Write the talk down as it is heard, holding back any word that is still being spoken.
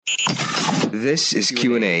This is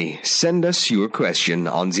QnA. Send us your question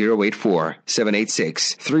on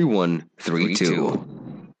 084-786-3132.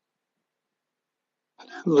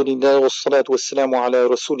 Alhamdulillah wassalatu wassalamu ala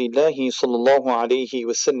rasulillahi sallallahu alayhi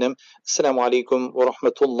wasallam. Assalamu alaikum wa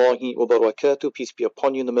rahmatullahi wa barakatuh. Peace be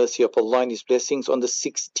upon you in the mercy of Allah and His blessings on the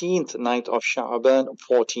 16th night of Sha'aban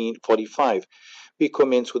 1445. We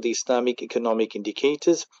commence with the Islamic economic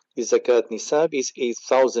indicators. The Zakat Nisab is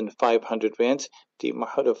 8,500 rands. The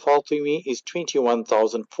Mahar al-Fatimi is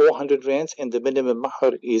 21,400 rands, and the minimum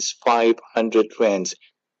Mahar is 500 rands.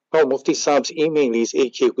 Well, Mufti Saab's email is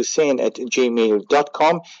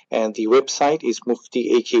akhussain@gmail.com, and the website is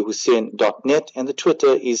muftiakhussain.net, and the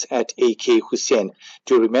Twitter is @akhussain.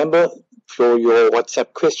 Do remember, for your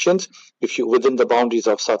WhatsApp questions, if you're within the boundaries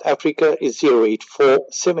of South Africa, is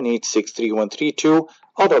 084-786-3132,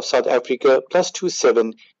 out of South Africa,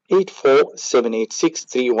 +27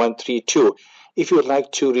 84-786-3132. If you would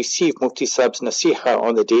like to receive Mufti Saab's Nasiha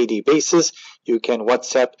on a daily basis, you can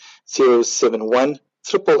WhatsApp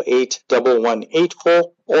 071-888-1184.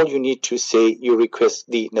 All you need to say, you request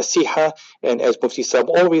the Nasiha, and as Mufti Saab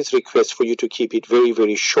always requests for you to keep it very,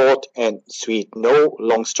 very short and sweet, no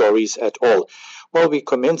long stories at all. Well, we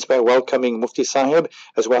commence by welcoming Mufti Sahib,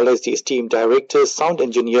 as well as the esteemed directors, sound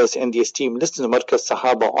engineers, and the esteemed listeners of Markaz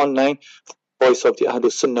Sahaba Online, Voice of the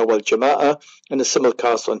Ahlus Sunnah wal Jama'ah, and the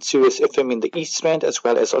simulcast on Sirius FM in the East Rand, as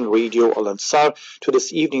well as on Radio Al Ansar, to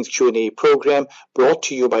this evening's Q&A program, brought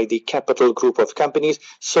to you by the Capital Group of Companies,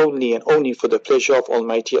 solely and only for the pleasure of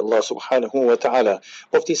Almighty Allah subhanahu wa ta'ala.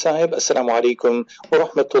 Mufti Sahib, Assalamu alaikum wa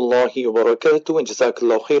rahmatullahi wa barakatuh, and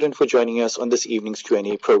Jazakallah khairan for joining us on this evening's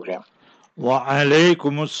Q&A program. Wa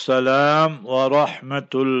alaykum assalam wa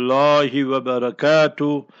rahmatullahi wa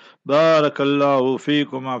barakatuh. Barakallahu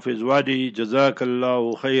feekum hafiz wadi.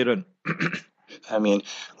 Jazakallahu khairan. I mean,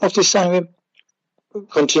 Mufti Sahib,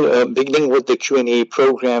 beginning with the Q&A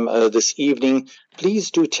program this evening,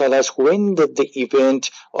 please do tell us, when did the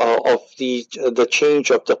event of the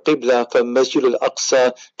change of the Qibla from Masjid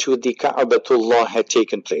al-Aqsa to the Ka'batullah had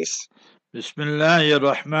taken place? Bismillahir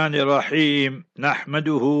Rahmanir Rahim.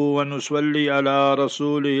 Nahmaduhu wa nusalli ala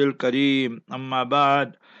rasulihil kareem. Amma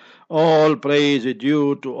ba'd. All praise is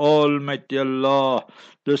due to Almighty Allah,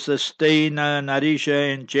 the sustainer, nourisher,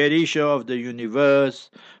 and cherisher of the universe.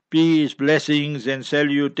 Peace, blessings, and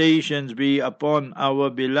salutations be upon our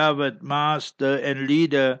beloved Master and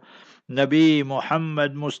Leader, Nabi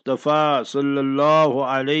Muhammad Mustafa sallallahu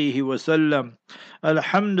alayhi wasallam.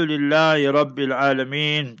 Alhamdulillahi Rabbil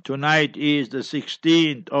Alameen. Tonight is the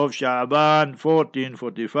 16th of Sha'aban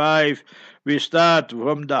 1445. We start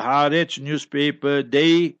from the Haaretz newspaper,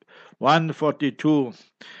 day 142.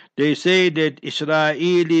 They say that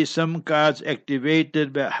Israeli SIM cards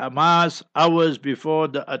activated by Hamas hours before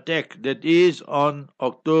the attack, that is on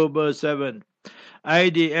October 7th.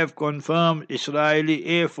 IDF confirmed Israeli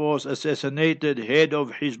Air Force assassinated head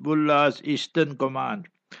of Hezbollah's Eastern Command.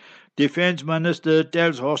 Defense Minister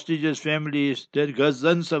tells hostages' families that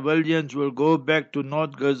Gazan civilians will go back to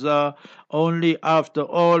North Gaza only after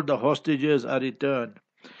all the hostages are returned.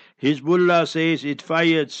 Hezbollah says it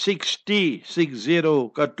fired 60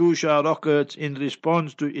 Katyusha rockets in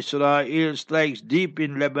response to Israel strikes deep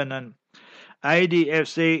in Lebanon. IDF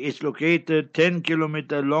say it's located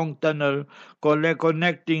 10-kilometer long tunnel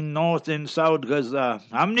connecting North and South Gaza.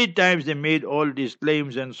 How many times they made all these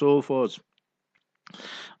claims and so forth?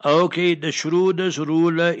 Okay, the shrewdest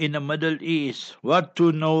ruler in the Middle East. What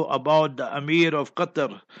to know about the Amir of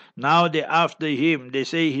Qatar? Now they're after him. They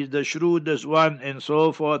say he's the shrewdest one, and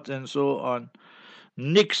so forth and so on.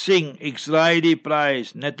 Nixing Israeli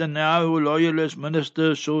prize. Netanyahu loyalist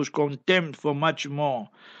minister shows contempt for much more.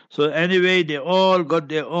 So anyway, they all got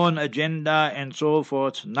their own agenda and so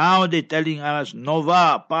forth. Now they're telling us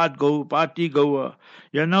Nova, party goer.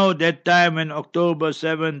 You know, that time when October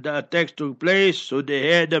 7th the attacks took place, so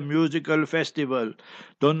they had a musical festival.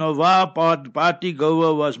 The Nova party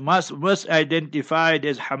goer was misidentified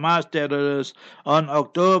as Hamas terrorists on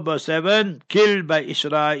October 7th, killed by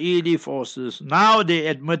Israeli forces. Now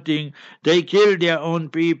they're admitting they killed their own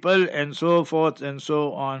people and so forth and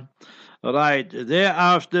so on. Right.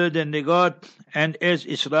 Thereafter, then they got, and as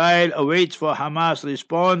Israel awaits for Hamas'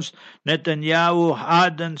 response, Netanyahu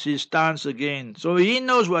hardens his stance again. So he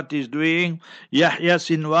knows what he's doing. Yahya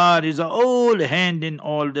Sinwar is an old hand in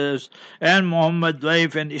all this. And Muhammad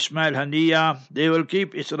Daif and Ismail Haniya, they will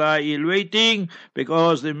keep Israel waiting,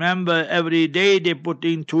 because remember, every day they put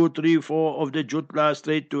in 2, 3, 4 of the Jutla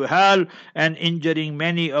straight to hell and injuring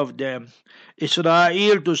many of them.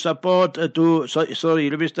 Israel to support, let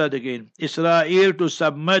me start again. Israel to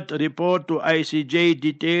submit report to ICJ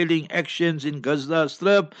detailing actions in Gaza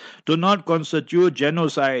Strip do not constitute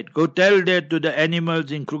genocide. Go tell that to the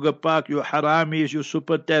animals in Kruger Park, you haramis, you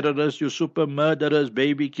super terrorists, you super murderers,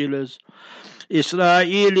 baby killers.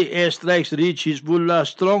 Israeli airstrikes reach Hezbollah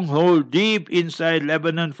stronghold deep inside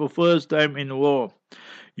Lebanon for first time in war.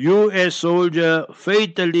 U.S. soldier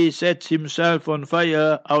fatally sets himself on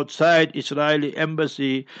fire outside Israeli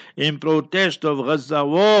embassy in protest of Gaza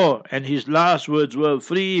war, and his last words were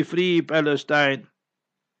 "Free, free Palestine."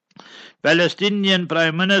 Palestinian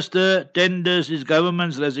Prime Minister tenders his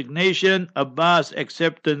government's resignation, Abbas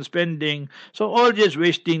acceptance pending. So all just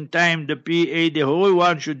wasting time. The PA, the whole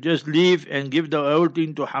one should just leave and give the whole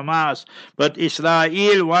thing to Hamas. But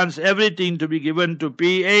Israel wants everything to be given to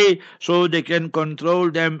PA so they can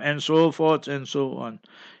control them and so forth and so on.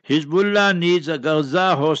 Hezbollah needs a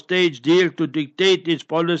Gaza hostage deal to dictate its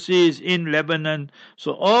policies in Lebanon.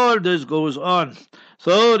 So all this goes on.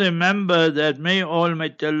 So remember that may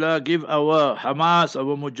Almighty Allah give our Hamas,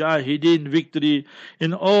 our Mujahideen victory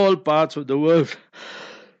in all parts of the world.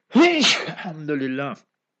 Alhamdulillah.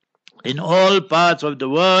 In all parts of the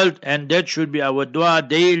world, and that should be our dua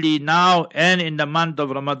daily now and in the month of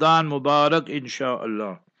Ramadan Mubarak,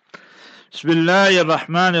 inshaAllah. Bismillahir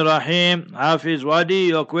Rahmanir Rahim. Hafiz Wadi,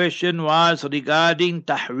 your question was regarding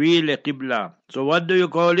Tahweel Qibla. So what do you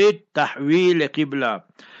call it? Tahweel Qibla.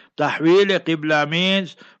 Tahweel Qibla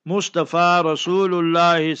means Mustafa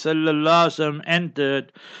Rasulullah sallallahu alaihi wasallam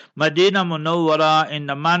entered Medina Munawwara in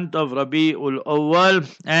the month of Rabi'ul Awwal,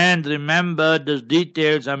 and remember the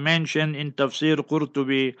details are mentioned in Tafsir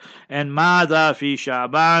Qurtubi and Madha fi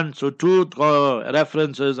Sha'ban. So two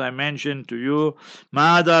references I mentioned to you,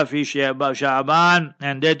 Madha fi Sha'ban,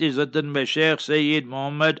 and that is written by Sheikh Sayyid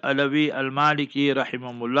Muhammad Alawi Al-Maliki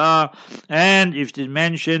rahimahullah, and it is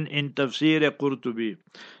mentioned in Tafsir Qurtubi.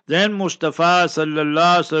 Then Mustafa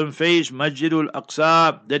sallallahu alaihi wasallam faced Masjidul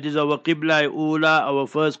Aqsa, that is our Qibla Ula, our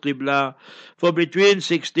first Qibla, for between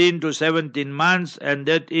 16 to 17 months, and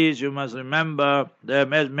that is, you must remember,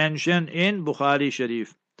 as mentioned in Bukhari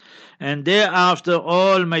Sharif. And thereafter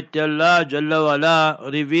Almighty Allah Jalla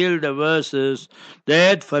wala revealed the verses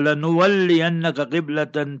that فَلَنُوَلِّيَنَّكَ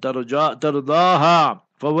قِبْلَةً تَرْضَاهَا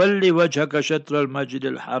فَوَلِّ وَجْهَكَ شَطْرَ الْمَسْجِدِ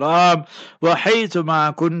الْحَرَامِ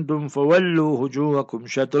وَحَيْثُمَا كُنْتُمْ فَوَلُّوا وُجُوهَكُمْ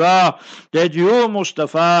شَطْرًا. That you,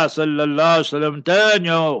 Mustafa sallallahu alaihi wasallam, turn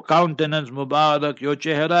your countenance Mubarak, your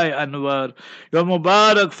chehra Anwar, your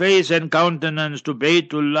Mubarak face and countenance to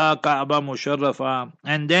Baytullah Kaaba Musharrafa,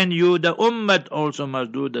 and then you, the Ummah, also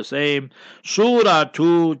must do the same. Surah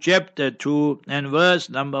 2, chapter 2, and verse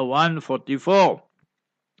number 144.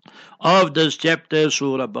 Of this chapter,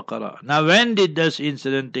 Surah Baqarah. Now, when did this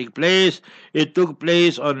incident take place? It took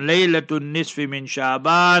place on Laylatul Nisfi min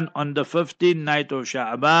Sha'ban, on the 15th night of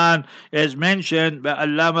Sha'ban, as mentioned by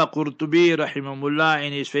Allama Qurtubi rahimahullah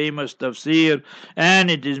in his famous tafsir, and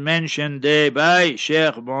it is mentioned there by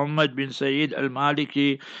Sheikh Muhammad bin Sayyid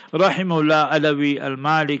al-Maliki rahimahullah Alawi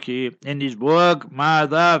al-Maliki in his book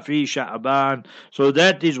Madha fi Sha'ban. So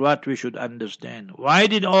that is what we should understand. Why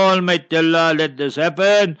did Almighty Allah let this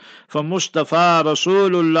happen? For Mustafa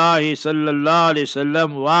Rasulullah sallallahu alaihi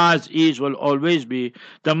wasallam was, is, will always be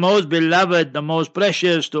the most beloved, the most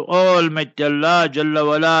precious to Almighty Allah Jalla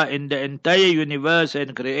wala in the entire universe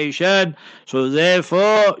and creation. So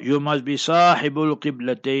therefore you must be Sahibul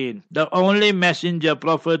Qiblatain, the only messenger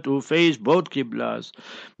prophet who faced both Qiblas,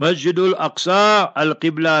 Masjidul Aqsa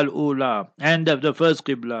al-Qibla al-Ula, and of the first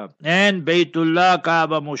Qibla, and Baytullah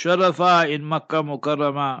Kaaba Musharrafa in Makkah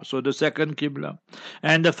Mukarrama, so the second Qibla,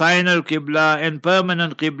 and the final Qibla and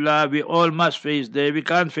permanent Qibla, we all must face there. We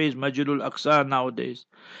can't face Masjidul Aqsa nowadays.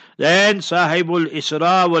 Then Sahibul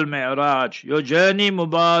Isra wal Mi'raj, your journey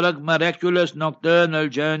Mubarak, miraculous nocturnal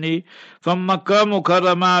journey from Makkah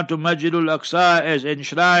Mukarrama to Masjidul Aqsa as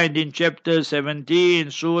enshrined in chapter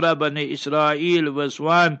 17, Surah Bani Israel, verse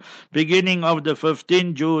 1, beginning of the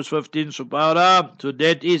 15th Juz, 15th Supara. So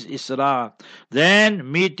that is Isra.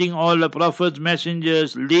 Then meeting all the prophets,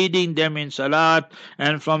 messengers, leading them in Salat,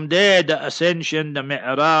 and from there the ascension, the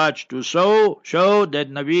Mi'raj, to show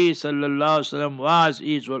that Nabi sallallahu alaihi wasallam was,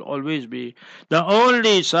 is, will always be the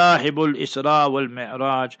only Sahibul Isra wal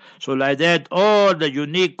Mi'raj. So like that, all the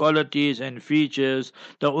unique qualities and features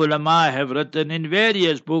the ulama have written in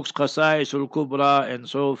various books, Qasaisul Kubra and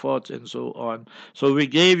so forth and so on. So we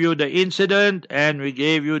gave you the incident and we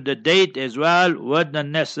gave you the date as well with the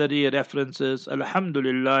necessary references.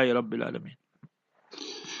 Alhamdulillah Rabbil Alameen.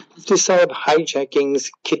 Decide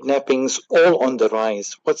hijackings, kidnappings, all on the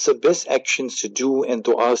rise. What's the best actions to do and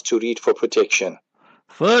du'as to read for protection?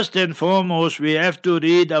 First and foremost, we have to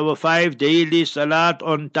read our 5 daily salat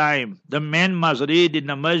on time. The men must read in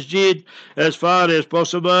the masjid as far as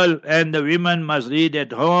possible, and the women must read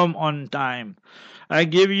at home on time. I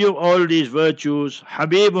give you all these virtues.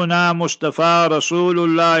 Habibuna Mustafa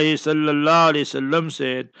Rasulullah sallallahu alaihi wasallam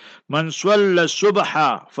said, "Man swalla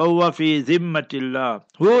subha fahuwa fi dhimmatillah."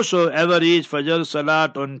 Whosoever reads Fajr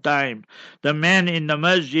Salat on time, the men in the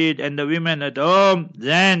masjid and the women at home,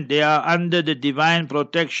 then they are under the divine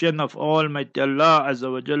protection of Almighty Allah Azza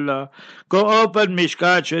wa Jalla. Go open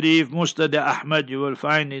Mishkat Sharif, Musnad Ahmad, you will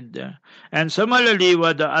find it there. And similarly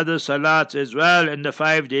with the other salats as well, and the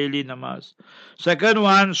 5 daily namaz. Second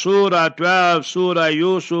one, Surah 12, Surah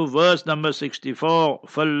Yusuf, verse number 64.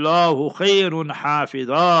 فَاللَّهُ خَيْرٌ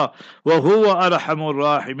حَافِظًا وَهُوَ أَرْحَمُ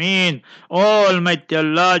الرَّاحِمِينَ. Almighty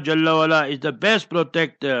Allah Jalla wala is the best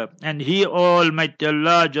protector, and He Almighty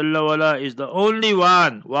Allah Jalla wala is the only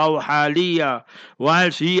one, wow haliya,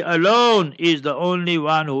 whilst He alone is the only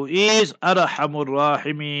one who is Arhamur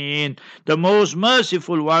Rahimin, the most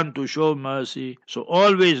merciful one to show mercy. So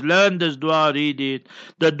always learn this dua, read it.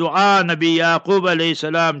 The dua Nabi Yaqub alayhi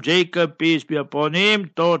salam, Jacob, peace be upon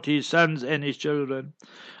him, taught his sons and his children.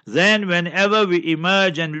 Then whenever we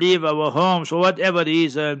emerge and leave our homes for whatever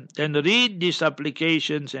reason, then read these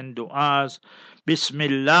supplications and du'as.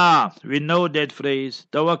 Bismillah, we know that phrase.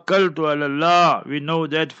 Tawakkaltu ala Allah, we know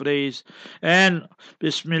that phrase. And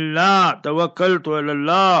Bismillah, tawakkaltu ala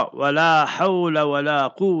Allah, wala hawla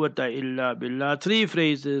wala quwwata illa billah. 3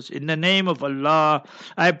 phrases. In the name of Allah,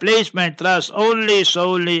 I place my trust only,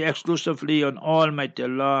 solely, exclusively on Almighty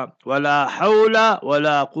Allah. Wala hawla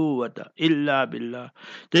wala quwwata illa billah.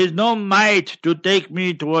 There is no might to take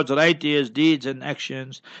me towards righteous deeds and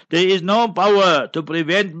actions. There is no power to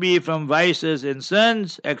prevent me from vices and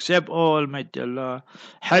sins except Almighty Allah.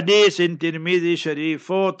 Hadith in Tirmidhi Sharif,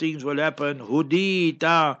 4 things will happen.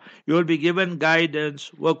 Hudita, you will be given guidance.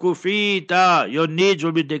 Wakufita, your needs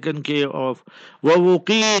will be taken care of.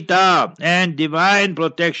 Wawukita, and divine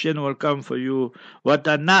protection will come for you.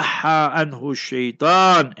 Watanaha anhu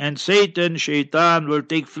shaitan, and Satan, shaitan will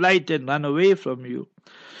take flight and run away from you.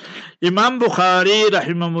 Imam Bukhari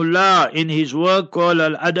rahimahullah in his work called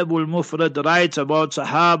Al-Adabul Mufrad writes about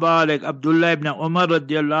Sahaba like Abdullah ibn Umar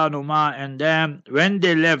radiallahu anhuma, and them when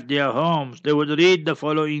they left their homes they would read the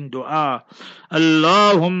following dua.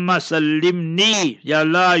 Allahumma sallimni, Ya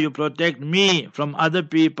Allah, you protect me from other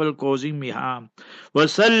people causing me harm.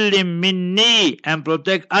 Wasallim minni, and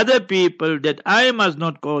protect other people that I must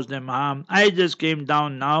not cause them harm. I just came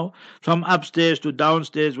down now from upstairs to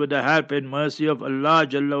downstairs with the help and mercy of Allah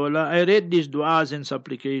Jalla wala. I read these du'as and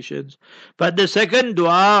supplications. But the second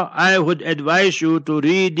dua, I would advise you to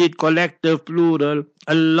read it collective plural.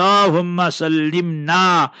 Allahumma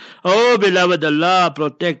sallimna. Oh beloved Allah,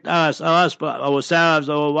 protect us, ourselves,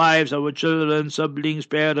 our wives, our children, siblings,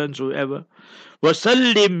 parents, whoever.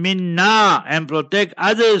 Wasallim minna, and protect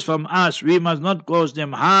others from us. We must not cause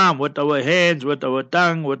them harm with our hands, with our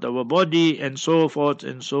tongue, with our body, and so forth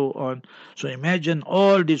and so on. So imagine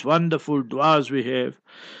all these wonderful du'as we have.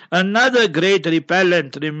 Another great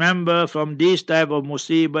repellent, remember, from this type of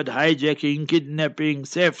musibat, hijacking, kidnapping,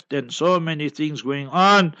 theft, and so many things going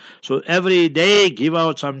on. So every day give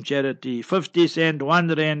out some charity. 50 cents, 1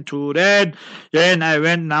 rand, 2 rand. Then I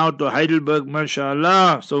went now to Heidelberg,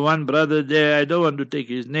 mashallah. So one brother there, I don't want to take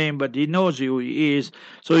his name, but he knows who he is.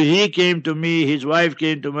 So he came to me, his wife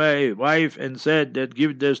came to my wife and said that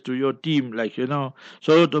give this to your team, like,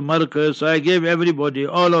 So to Marcus, so I gave everybody,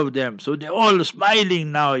 all of them. So they're all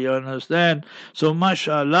smiling now, you understand? So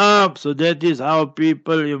mashallah, so that is how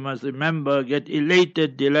people, you must remember, get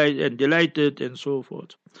elated, delighted and so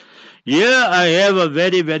forth. Here I have a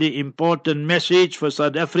very, very important message for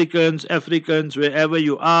South Africans, wherever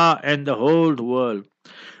you are, and the whole world.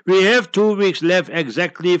 We have 2 weeks left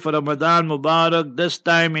exactly for Ramadan Mubarak. This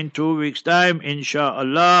time in 2 weeks time,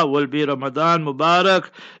 inshallah, will be Ramadan Mubarak.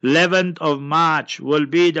 11th of March will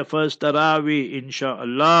be the first Taraweeh,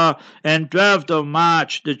 inshallah. And 12th of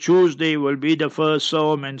March, the Tuesday, will be the first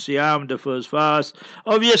Sawm and Siyam, the first fast.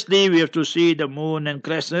 Obviously, we have to see the moon and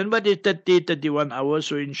crescent, but it's 31 hours,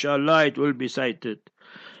 so inshallah it will be sighted.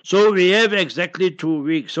 So we have exactly 2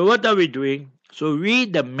 weeks. So what are we doing? So we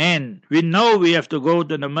the men, we know we have to go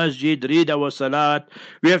to the masjid, read our salat,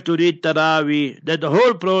 we have to read Taraweeh, that the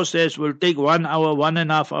whole process will take 1 hour,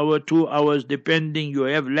 1.5 hours, 2 hours, depending you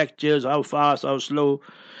have lectures, how fast, how slow.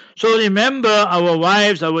 So remember, our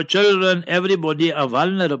wives, our children, everybody are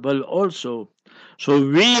vulnerable also. So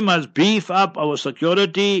we must beef up our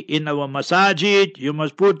security in our masajid. You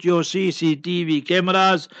must put your CCTV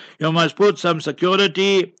cameras. You must put some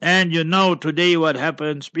security. And you know today what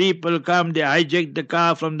happens. People come, they hijack the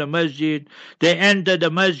car from the masjid. They enter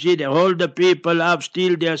the masjid, they hold the people up,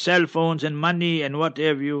 steal their cell phones and money and what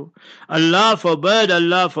have you. Allah forbid,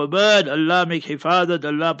 Allah forbid. Allah make hifazat,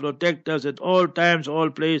 Allah protect us at all times,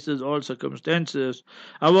 all places, all circumstances.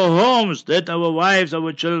 Our homes, that our wives,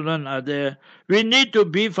 our children are there. We need to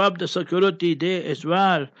beef up the security there as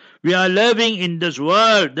well. We are living in this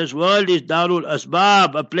world. This world is Darul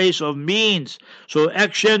Asbab, a place of means. So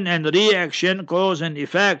action and reaction, cause and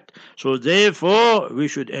effect. So therefore, we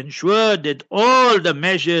should ensure that all the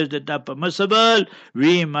measures that are permissible,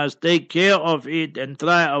 we must take care of it and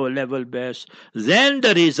try our level best. Then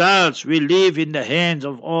the results will leave in the hands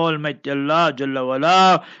of Almighty Allah Jalla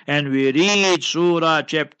wala, and we read Surah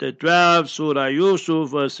chapter 12, Surah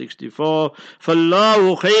Yusuf verse 64.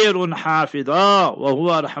 فَاللَّهُ خَيْرٌ حَافِظًا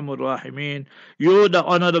وَهُوَ أَرْحَمُ الراحمين. You the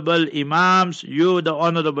honorable imams, you the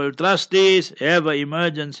honorable trustees, have an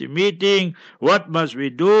emergency meeting. What must we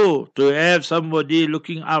do to have somebody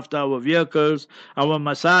looking after our vehicles, our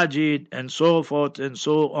masajid, and so forth and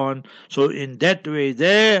so on? So in that way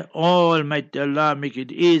there, Almighty Allah make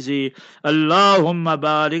it easy. Allahumma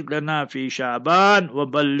barik lana fi Sha'ban wa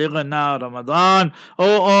ballighna Ramadan.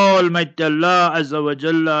 Oh Almighty Allah Azza wa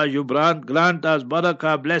Jalla, you grant us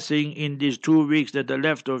barakah, blessing in these 2 weeks that are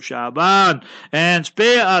left of Sha'ban, and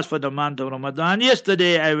spare us for the month of Ramadan.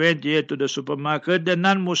 Yesterday I went here to the supermarket. The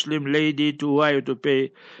non-Muslim lady to who I have to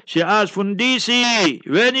pay, she asked, Fundisi,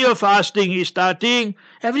 when your fasting is starting?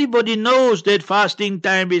 Everybody knows that fasting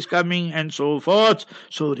time is coming and so forth.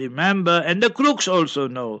 So remember, and the crooks also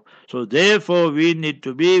know. So therefore we need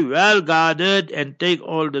to be well guarded and take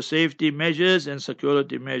all the safety measures and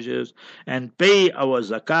security measures and pay our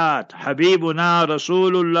zakat. Habibuna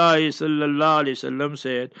Rasulullah sallallahu alaihi wasallam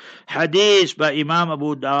said, hadith by Imam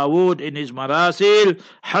Abu Dawood in his Marasil,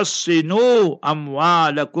 Hassinu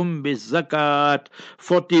amwalakum biz zakat.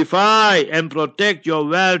 Fortify and protect your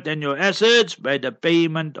wealth and your assets by the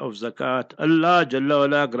payment of zakat. Allah Jalla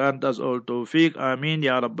wala grant us all tawfiq. Ameen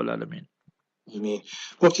ya Rabbal Alameen.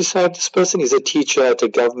 Mufti Sahib, this person is a teacher at a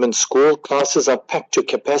government school. Classes are packed to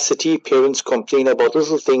capacity. Parents complain about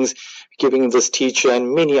little things, giving this teacher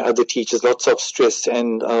and many other teachers lots of stress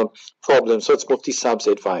and problems. So it's Mufti Sahib's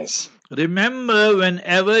advice. Remember,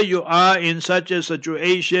 whenever you are in such a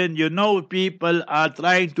situation, you know people are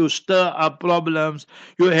trying to stir up problems.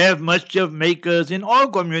 You have mischief makers in all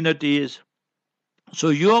communities. So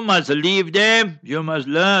you must leave them. You must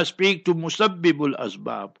learn, speak to Musabbibul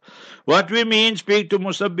Asbab. What we mean, speak to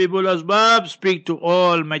Musabbibul Asbab, speak to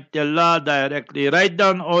Almighty Allah directly. Write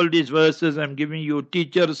down all these verses I'm giving you.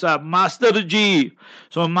 Teacher Sahab, Master Ji.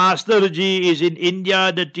 So Master Ji is in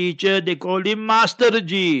India, the teacher, they call him Master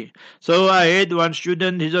Ji. So I had one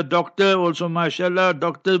student, he's a doctor also, mashallah,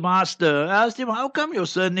 Dr. Master. I asked him, how come your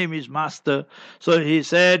surname is Master? So he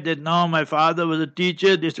said that no, my father was a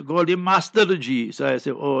teacher, they used to call him Master Ji. So I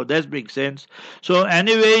said, oh, that makes sense. So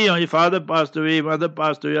anyway, his father passed away, mother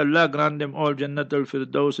passed away, Allah grant them all Jannatul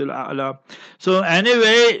Firdaus al-A'la. So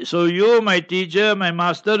anyway, so you, my teacher, my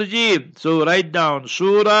Master Ji, so write down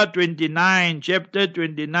Surah 29, chapter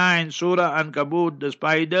 29, Surah Ankabut, the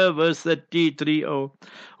spider, verse 33.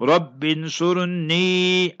 Rabbin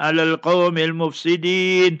surni alal qawmil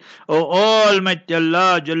mufsidin. O Almighty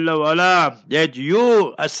Allah Jalla wala, that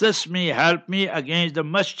you assist me, help me against the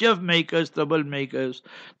mischief makers, troublemakers.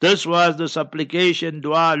 This was the supplication,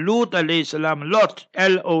 dua Lut alayhi salam, Lot,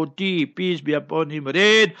 L-O-T, peace be upon him,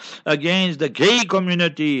 read against the gay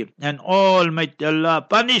community, and Almighty Allah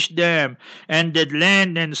punished them, and that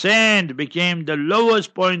land and sand became the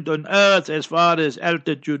lowest point on earth as far as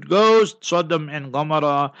altitude goes, Sodom and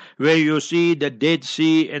Gomorrah, where you see the Dead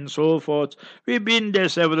Sea and so forth. We've been there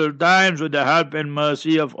several times with the help and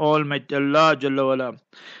mercy of Almighty Allah Jalla wala.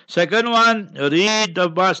 Second one, read the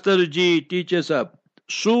Master Ji, teach us up.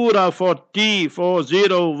 Surah 40,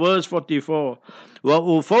 verse 44.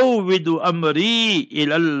 وَأُفَوِّدُ أَمْرِي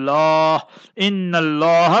إِلَى اللَّهِ إِنَّ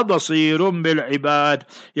اللَّهَ بَصِيرٌ بِالْعِبَادِ.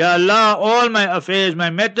 Ya Allah, all my affairs,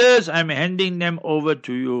 my matters, I'm handing them over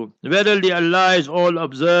to you. Verily Allah is all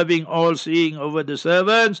observing, all seeing over the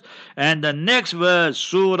servants. And the next verse,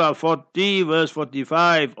 Surah 40, verse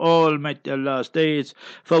 45, Almighty Allah states,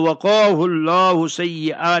 فَوَقَاهُ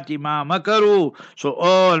اللَّهُ سَيِّئَاتِ مَا مَكَرُوا. So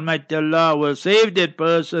Almighty Allah will save that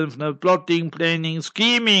person from the plotting, planning,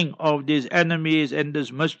 scheming of these enemies and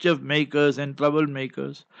these mischief makers and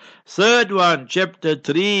troublemakers. Third one, chapter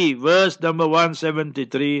 3, verse number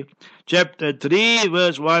 173. chapter 3,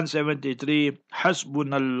 verse 173.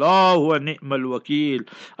 Hasbunallahu wa ni'mal wakil.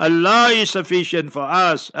 Allah is sufficient for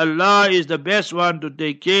us. Allah is the best one to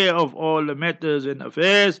take care of all the matters and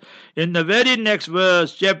affairs. In the very next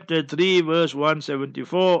verse, chapter 3, verse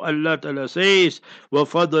 174, Allah Ta'ala says,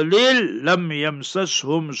 وَفَضْلِلْ لَمْ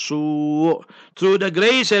يَمْسَسْهُمْ سُوءٌ. Through the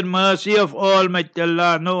grace and mercy of Almighty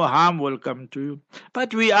Allah, no harm will come to you.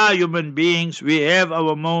 But we are human beings. We have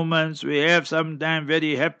our moments. We have sometimes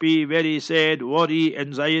very happy, very sad, worry,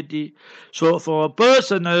 anxiety. So for a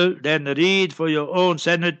personal, then read for your own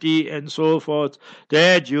sanity and so forth,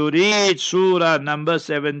 that you read Surah number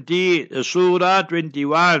 17, Surah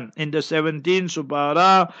 21 in the 17th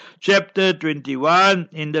Surah, chapter 21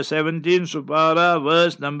 in the 17th Surah,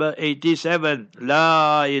 verse number 87.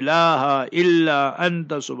 La ilaha illa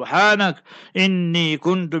anta subhanak inni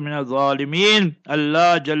kuntu min al-zalimin.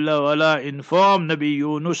 Allah Jalla wala informed Nabi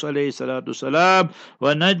Yunus alayhi salatu salam,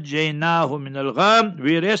 wa najjaynahu min al-gham.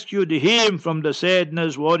 We rescued him from the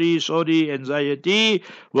sadness, worry, sorry, anxiety.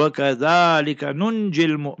 Wa kadhalika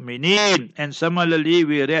nunjil mu'minin. And similarly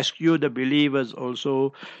we rescue the believers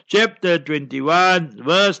also. Chapter 21,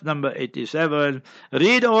 verse number 87.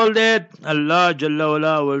 Read all that. Allah Jalla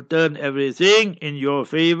wala will turn everything in your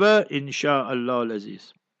favor, insha'Allah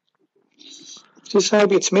al-Aziz. So,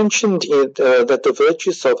 Sahib, it's mentioned that the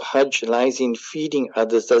virtues of Hajj lies in feeding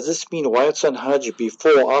others. Does this mean whilst on Hajj,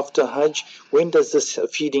 before or after Hajj? When does this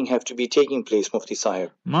feeding have to be taking place, Mufti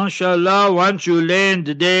Sahib? MashaAllah, once you land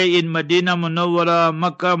there in Medina Munawwara,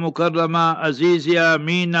 Makkah Mukarrama, Azizia,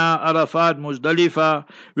 Mina, Arafat, Muzdalifa,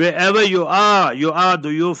 wherever you are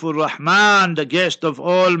Duyufur Rahman, the guest of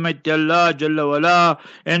Almighty Allah Jalla wala.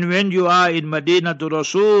 And when you are in Medina to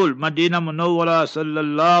Rasul, Medina Munawwara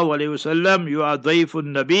sallallahu alayhi wasallam, you are Duyufun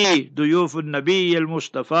Nabi, Duyufun Nabi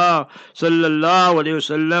al-Mustafa sallallahu alayhi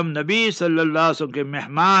wasallam, Nabi sallallahu alayhi wasallam,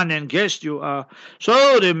 mehman and guest you are.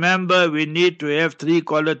 So remember, we need to have three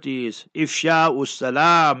qualities. Ifsha'us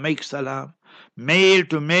salam, make salam. Male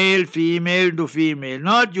to male, female to female.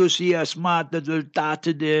 Not you see a smart little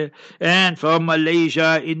tata there and from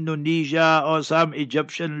Malaysia, Indonesia, or some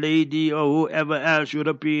Egyptian lady or whoever else,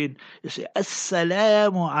 European. You say,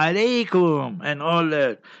 Assalamu alaikum, and all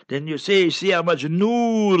that. Then you see how much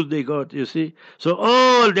noor they got, you see. So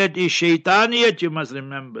all that is shaitaniyat, you must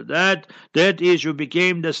remember that. That is, you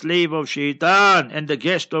became the slave of shaitan and the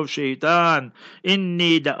guest of shaitan.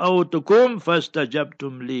 Inni da'awtukum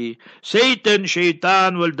fastajabtum li. Satan,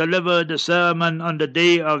 shaitan will deliver the sermon on the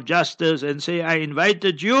day of justice and say, I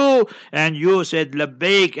invited you and you said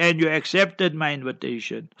labbaik and you accepted my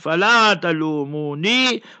invitation. فَلَا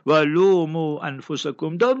تَلُومُونِي وَلُومُوا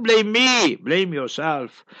أَنفُسَكُمْ. Don't blame me, blame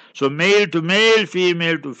yourself. So male to male,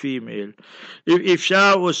 female to female.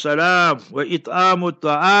 Ifsha'u salam wa it'amu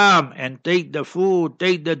ta'am, and take the food,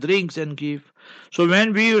 take the drinks and give. So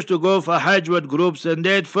when we used to go for Hajj with groups, and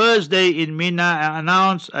that first day in Mina I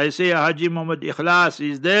announced, I say Haji Muhammad Ikhlas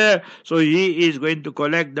is there, so he is going to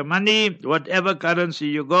collect the money, whatever currency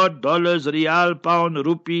you got, dollars, rial, pound,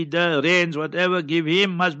 rupee, the rands, whatever, give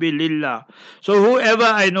him, must be lillah. So whoever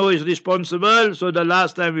I know is responsible, so the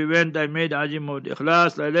last time we went, I made Haji Muhammad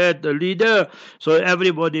Ikhlas, like that, the leader, so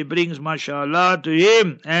everybody brings mashallah to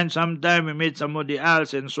him, and sometime we made somebody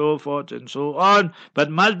else, and so forth and so on,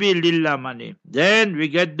 but must be lillah money. Then we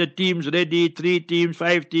get the teams ready, 3 teams,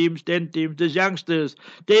 5 teams, 10 teams, the youngsters.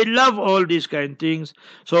 They love all these kind of things.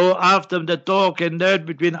 So after the talk and that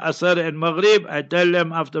between Asr and Maghrib, I tell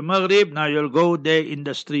them after Maghrib, now you'll go there in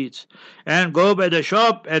the streets. And go by the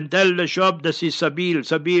shop and tell the shop, this is Sabil,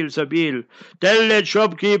 Sabil, Sabil. Tell that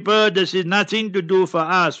shopkeeper, this is nothing to do for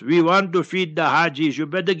us. We want to feed the Hajis. You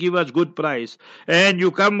better give us good price. And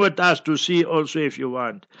you come with us to see also if you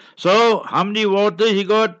want. So how many water he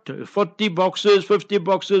got? 40 boxes. 50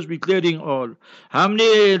 boxes, we clearing all. How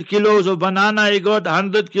many kilos of banana he got?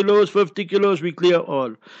 100 kilos, 50 kilos, we clear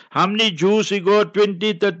all. How many juice he got?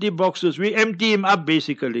 20, 30 boxes. We empty him up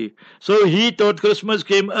basically. So he thought Christmas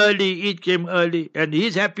came early, Eid came early, and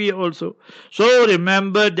he's happy also. So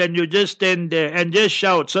remember, then you just stand there and just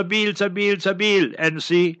shout, Sabil, Sabil, Sabil, and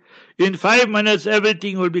see. In 5 minutes,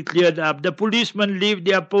 everything will be cleared up. The policemen leave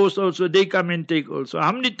their post also. They come and take also.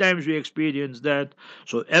 How many times we experience that?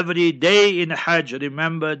 So every day in Hajj,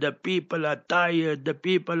 remember, the people are tired, the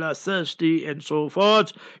people are thirsty, and so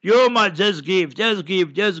forth. You must just give,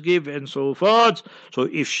 and so forth. So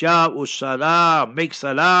ifsha'u salam, make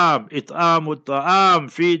salam, it'amu ta'am,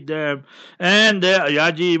 feed them. And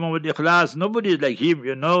Yaji Muhammad Ikhlas, nobody is like him,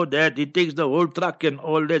 you know, that he takes the whole truck and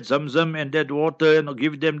all that zamzam and that water and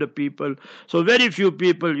give them the people. people. So very few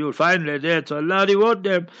people you'll find like that. So Allah reward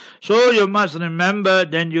them. So you must remember,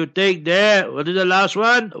 then you take there, what is the last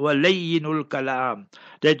one? وَلَيِّنُ الْكَلَامِ.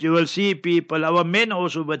 That you will see people, our men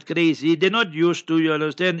also but crazy, they're not used to, you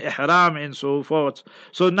understand, ihram and so forth.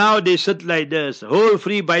 So now they sit like this, whole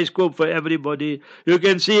free bioscope for everybody. You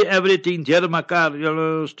can see everything, Jermakar, you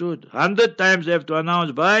understood. 100 times they have to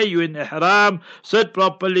announce, bhai, you in ihram, sit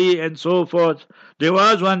properly and so forth. There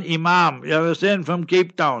was one Imam, you understand, from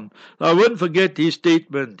Cape Town. I won't forget his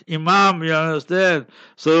statement. Imam, you understand.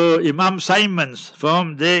 So Imam Simons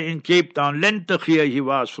from there in Cape Town, Lentekhia he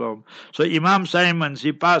was from. So Imam Simons,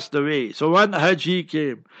 he passed away. So one Haji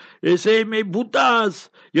came. He say, my boetas,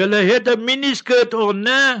 julle het 'n miniskirt on,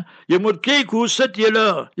 né? Jy moet kyk hoe sit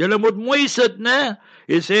julle. Julle moet mooi sit, né?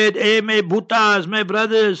 He said, hey, my boetas, my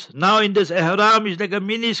brothers, now in this ihram is like a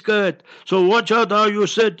miniskirt. So watch out how you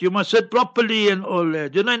sit. You must sit properly and all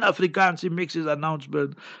that. You know, in Afrikaans, he makes his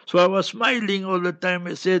announcement. So I was smiling all the time.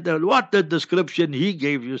 I said, what the description he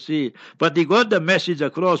gave, you see. But he got the message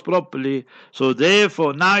across properly. So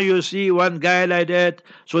therefore, now you see one guy like that.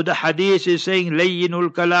 So the hadith is saying, Layyinul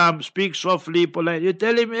kalam, speak softly, polite. You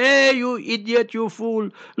tell him, hey, you idiot, you fool.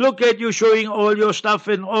 Look at you showing all your stuff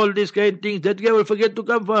and all these kind of things. That guy will forget to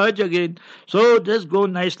come for Hajj again. So just go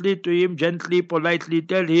nicely to him, gently, politely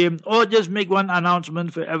tell him, or just make one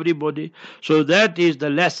announcement for everybody. So that is the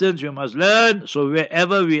lessons you must learn. So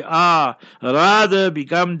wherever we are, rather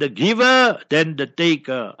become the giver than the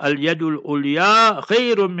taker. Al-yadul ulya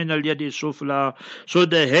khayrun min al-yadi sufla. So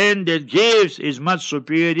the hand that gives is much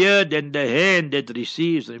superior than the hand that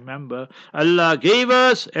receives. Remember, Allah gave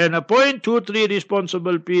us and appoint 2-3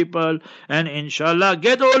 responsible people, and inshallah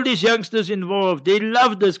get all these youngsters involved. They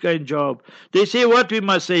love this kind of job. They say what we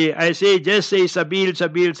must say. I say just say Sabil,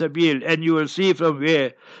 Sabil, Sabil, and you will see from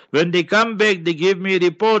where. When they come back, they give me a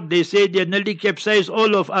report. They say they nearly capsized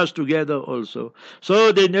all of us together also.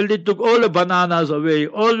 So they nearly took all the bananas away,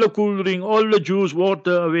 all the cool drink, all the juice,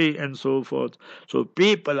 water away, and so forth. So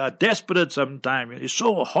people are desperate sometimes. It's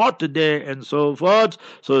so hot there and so forth.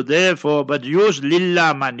 So therefore, but use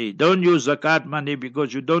lillah money. Don't use zakat money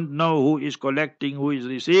because you don't know who is collecting, who is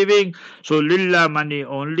receiving. So lillah money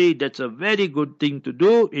only. That's a very good thing to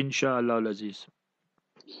do, inshallah Aziz.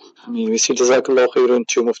 We say Jazakallah Khairun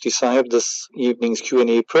to Mufti Sahib. This evening's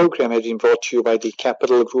Q&A program has been brought to you by the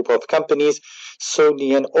Capital Group of Companies,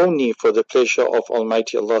 solely and only for the pleasure of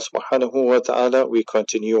Almighty Allah subhanahu wa ta'ala. We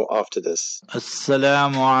continue after this.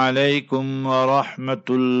 Assalamu alaikum wa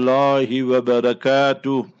rahmatullahi wa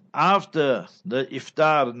barakatuh. After the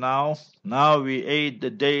iftar now we ate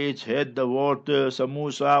the dates, had the water,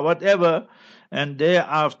 samosa, whatever. And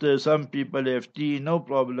thereafter some people have tea, no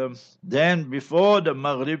problem. Then before the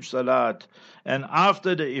Maghrib Salat and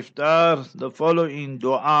after the iftar, the following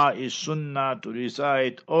dua is sunnah to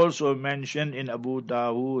recite, also mentioned in Abu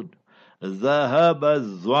Dawood. ذهب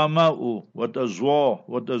الظمأ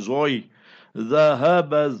وتزوي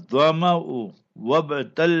ذهب الظمأ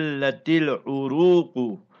وابتلت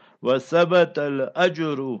العروق وثبت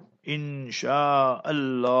الأجر إن شاء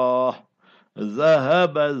الله.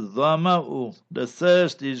 ذهب الظمأ, the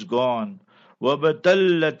thirst is gone.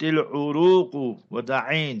 وَبَتَلَّتِ الْعُرُوقُ, with the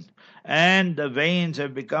ain, and the veins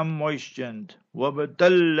have become moistened.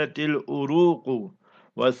 وَبَتَلَّتِ الْعُرُوقُ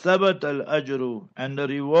وَثَبَتَ الْأَجْرُ, and the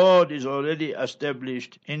reward is already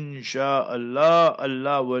established. Insha'Allah,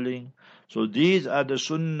 Allah willing. So these are the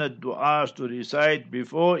sunnah du'as to recite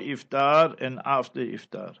before iftar and after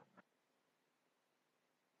iftar.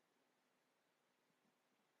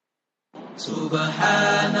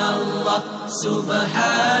 Subhanallah,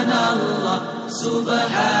 Subhanallah,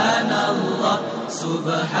 Subhanallah,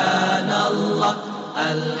 Subhanallah,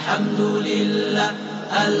 Alhamdulillah,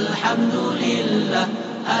 Alhamdulillah,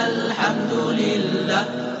 Alhamdulillah,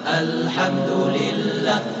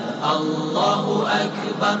 Alhamdulillah, Allahu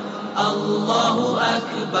Akbar, Allahu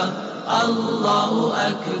Akbar, Allahu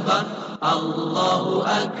Akbar, Allahu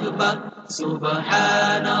Akbar.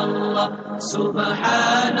 Subhanallah,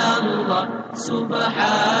 Subhanallah,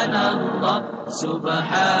 Subhanallah,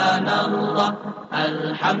 Subhanallah,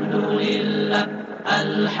 Alhamdulillah,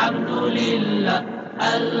 Alhamdulillah,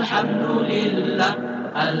 Alhamdulillah,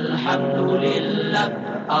 Alhamdulillah,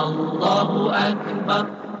 Allahu Akbar,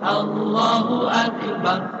 Allahu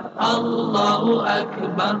Akbar, Allahu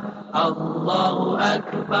Akbar, Allahu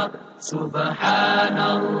Akbar.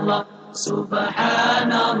 Subhanallah,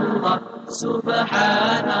 Subhanallah,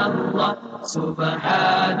 Subhanallah,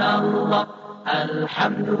 Subhanallah,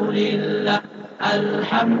 Alhamdulillah,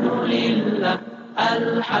 Alhamdulillah,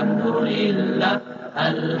 Alhamdulillah,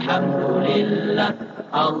 Alhamdulillah,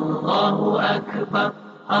 Allahu Akbar,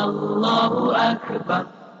 Allahu Akbar,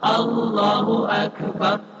 الله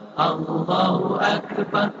أكبر الله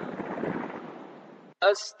أكبر.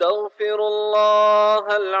 أستغفر الله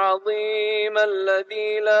العظيم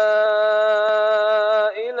الذي لا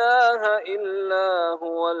إله إلا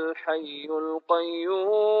هو الحي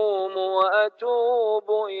القيوم وأتوب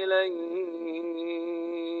إليه.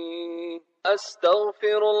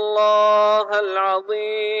 أستغفر الله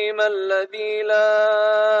العظيم الذي لا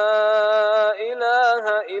إله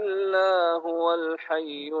إلا هو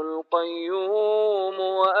الحي القيوم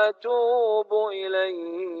وأتوب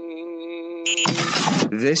إليه.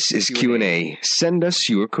 This is Q&A. Send us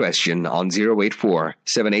your question on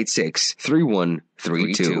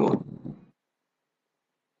 084-786-3132.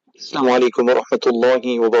 Assalamu alaikum wa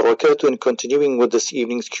rahmatullahi wa barakatuh. And continuing with this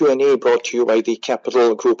evening's Q&A brought to you by the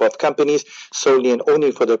Capital Group of Companies, solely and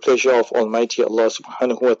only for the pleasure of Almighty Allah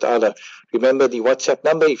subhanahu wa ta'ala. Remember the WhatsApp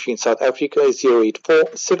number if you're in South Africa is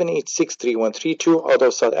 084-786-3132. Out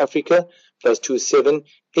of South Africa,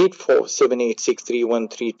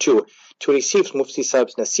 +27-84-786-3132. To receive Mufti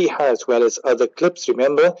Saab's Nasiha as well as other clips,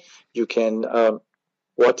 remember you can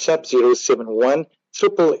WhatsApp 071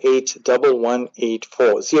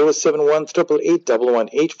 888-1184 071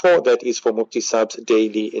 888-1184. That is for Mufti Saab's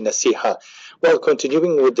daily Nasiha. Well,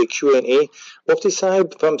 continuing with the Q&A, Mufti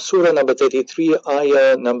Saab from Surah number 33,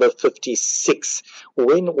 Ayah number 56.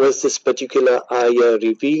 When was this particular Ayah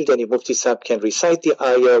revealed? And if Mufti Saab can recite the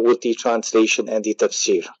Ayah with the translation and the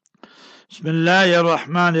tafsir. Bismillahir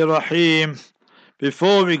Rahmanir Rahim.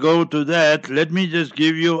 Before we go to that, let me just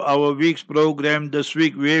give you our week's program this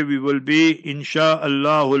week, where we will be,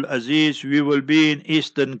 Insha'Allahul Aziz, we will be in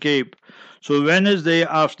Eastern Cape. So Wednesday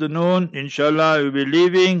afternoon, inshallah, we'll be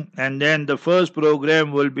leaving, and then the first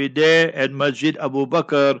program will be there at Masjid Abu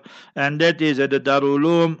Bakr, and that is at the Darul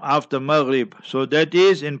Uloom after Maghrib. So that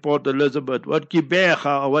is in Port Elizabeth, what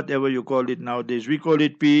Kibeha or whatever you call it nowadays. We call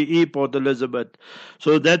it PE, Port Elizabeth.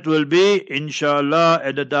 So that will be, inshallah,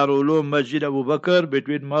 at the Darul Uloom Masjid Abu Bakr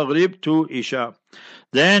between Maghrib to Isha.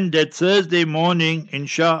 Then that Thursday morning,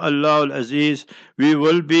 Insha'Allah al-Aziz, we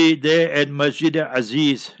will be there at Masjid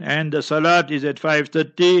Aziz, and the Salat is at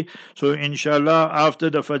 5:30. So inshallah, after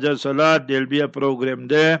the Fajr Salat, there will be a program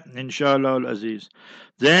there, Insha'Allah al-Aziz.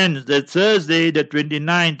 Then the Thursday, the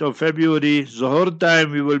 29th of February, Zuhur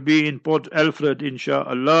time, we will be in Port Alfred,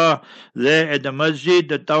 inshallah, there at the Masjid,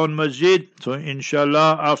 the town Masjid. So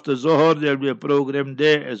inshallah, after Zuhur, there will be a program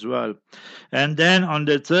there as well. And then on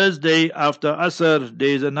the Thursday after Asr, there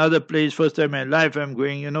is another place. First time in life I'm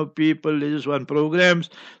going, people, they just want programs.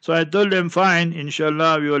 So I told them, fine,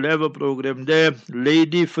 inshallah, we will have a program there.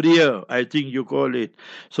 Lady Freer, I think you call it.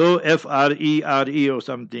 So Frere or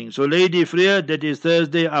something. So Lady Freer, that is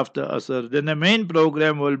Thursday after Asr. Then the main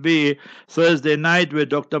program will be Thursday night with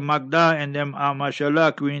Dr. Magda and them are,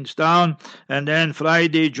 mashallah, Queenstown. And then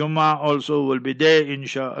Friday, Jummah also will be there,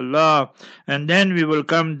 inshallah. And then we will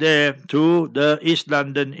come there to the East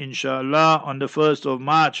London, inshallah, on the 1st of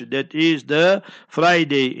March. That is the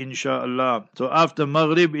Friday, inshallah. So after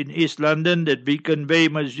Maghrib in East London, that Beacon Bay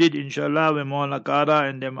Masjid, inshallah, where Maulana Kara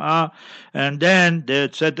and them are. And then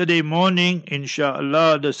that Saturday morning,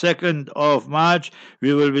 inshallah, the 2nd of March,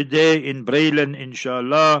 we will be there in Braylen,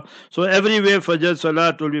 inshallah. So everywhere Fajr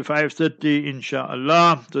Salat will be 5:30,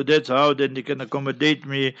 inshallah. So that's how then they can accommodate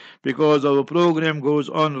me, because our program goes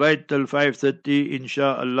on right till 5:30,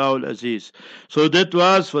 inshallah al-Aziz. So that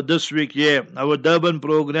was for this week, yeah. Our Durban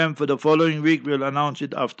program for the following week, we'll announce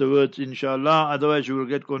it afterwards, inshallah. Otherwise you will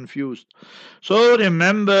get confused. So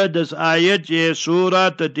remember this ayat, yeah,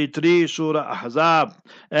 Surah 33, Surah Ahzab.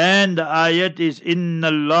 And the ayat is, Inna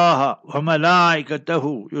Allah wa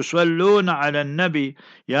malaikatahu yusalluna ala nabi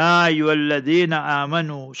ya ayyuhalladhina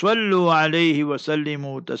amanu sallu alayhi wa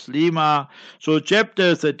sallimu taslima. So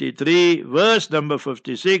chapter 33, verse number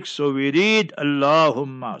 56. So we read,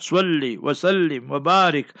 Allahumma salli wa sallim wa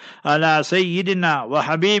barik ala sayyidina wa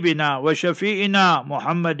habibina wa shafi'ina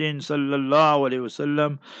Muhammadin sallallahu alayhi wa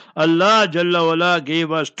sallam. Allah Jalla wala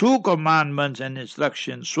gave us two commandments and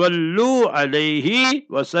instructions. Sallu alayhi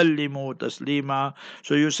wa sallimu taslima.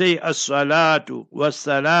 So you say, As-salatu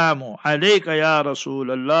was-salamu alayka ya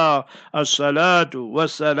Rasulallah. As-salatu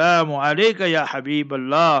was-salamu alayka ya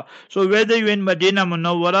Habiballah. So whether you're in Medina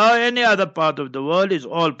Munawwara or any other part of the world, is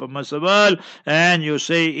all permissible, and you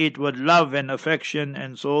say it with love and affection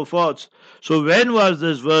and so forth. So when was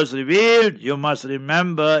this verse revealed? You must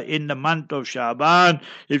remember in the month of Sha'ban.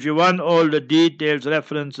 If you want all the details,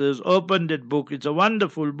 references, open that book. It's a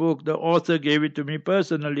wonderful book. The author gave it to me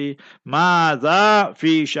personally. Mada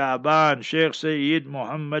fi Sha'ban. Sheikh Sayyid Sayyid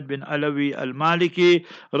Muhammad bin Alawi al-Maliki,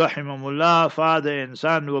 rahimahullah. Father and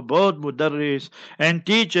son were both mudarris and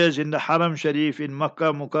teachers in the Haram Sharif in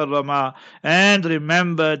Makkah Mukarramah. And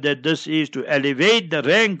remember that this is to elevate the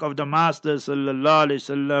rank of the Master sallallahu alaihi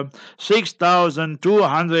wasallam.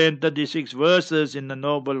 6,236 verses in the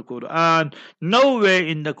noble Quran. Nowhere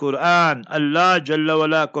in the Quran Allah Jalla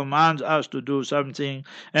wala commands us to do something,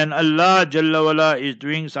 and Allah Jalla wala is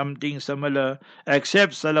doing something similar,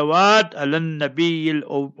 except salawat ala nabiyil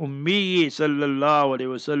ummi sallallahu alaihi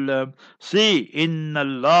wasallam. See, inna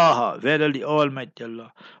Allah, verily Almighty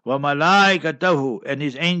Allah, wa malaikatahu, and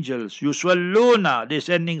His angels, yuswalluna,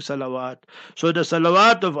 descending salawat. So the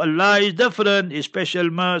salawat of Allah is different, is special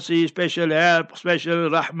mercy, special help, special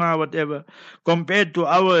rahmah, whatever, compared to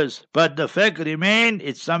ours. But the fact remains,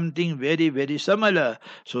 it's something very, very similar.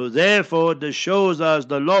 So therefore, this shows us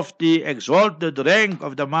the lofty, exalted rank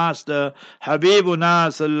of the Master, Habibuna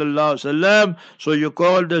sallallahu alaihi wasallam. So you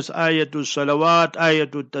call this ayatul salawat,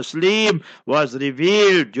 ayatul taslim, was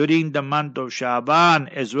revealed during the month of Shaban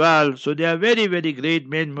as well. So they are very, very great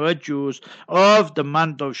main virtues of the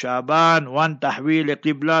month of Shaban. One, tahweel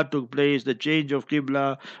qibla took place, the change of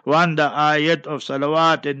qibla. One, the ayat of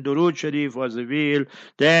salawat and durood sharif was revealed.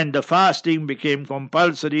 Then the fasting became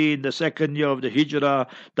compulsory in the second year of the hijrah.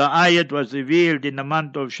 The ayat was revealed in the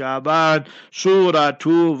month of Shaban, Surah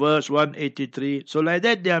 2 verse 183. So like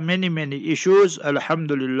that there are many, many issues.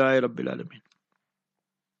 Alhamdulillah Rabbil Alameen.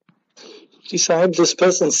 Sahib, this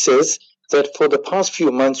person says that for the past few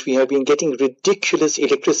months we have been getting ridiculous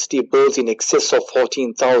electricity bills in excess of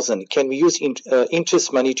 14,000. Can we use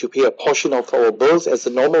interest money to pay a portion of our bills, as the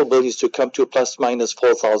normal bill is to come to plus minus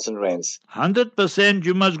 4,000 rands? 100%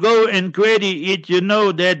 you must go and query it. You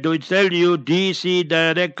know that they tell you DC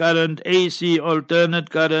direct current, AC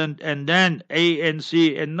alternate current, and then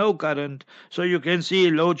ANC and no current. So you can see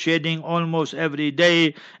load shedding almost every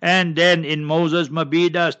day. And then in Moses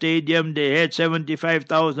Mabida Stadium they had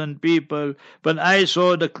 75,000 people. But I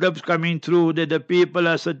saw the clips coming through that the people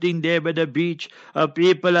are sitting there by the beach,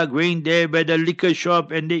 people are going there by the liquor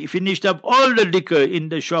shop, and they finished up all the liquor in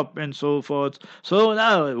the shop and so forth. So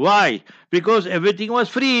now, why? Because everything was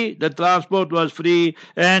free. The transport was free,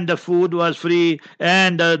 and the food was free,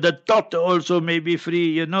 and the tot also may be free.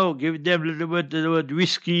 You know, give them a little bit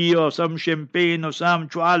whiskey or some champagne or some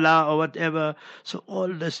chwala or whatever. So all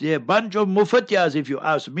this, yeah, bunch of mufatiyas if you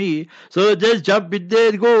ask me. So just jump in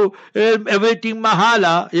there, go, everything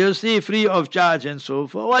mahala, you see, free of charge and so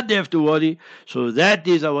forth. What they have to worry? So that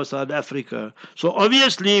is our South Africa. So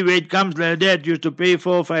obviously when it comes like that, you have to pay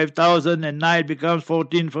 4,000-5,000, and now it becomes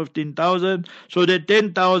 14,000-15,000. So the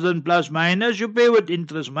 10,000 plus minus you pay with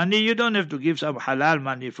interest money. You don't have to give some halal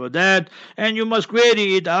money for that, and you must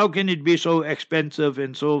query it. How can it be so expensive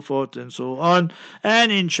and so forth and so on?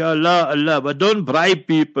 And inshallah Allah, but don't bribe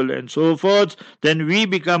people and so forth. Then we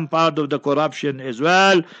become part of the corruption as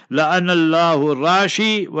well. La'anallahu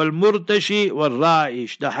rashi wal murtashi wal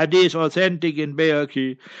ra'ish. The hadith authentic in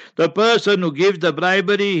Bayhaqi. The person who gives the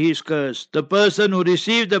bribery, he's cursed. The person who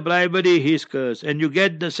receives the bribery, he's cursed. And you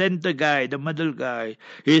get the center guy, the middle guy.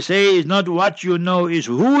 He says, not what you know, is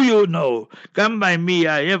who you know. Come by me,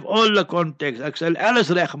 I have all the context.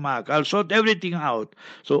 I'll sort everything out.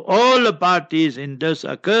 So all the parties in this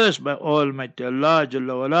are cursed by Almighty Allah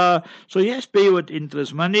Jalla wala. So yes, pay with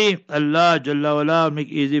interest money. Allah Jalla wala make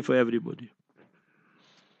easy for everybody.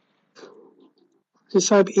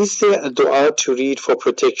 Sahib, is there a dua to read for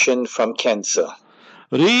protection from cancer?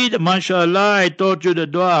 Read, mashallah, I taught you the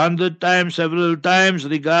dua 100 times, several times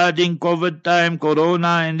regarding COVID time,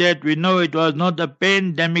 corona, and that we know it was not a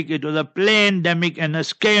pandemic, it was a plandemic and a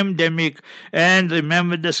scamdemic. And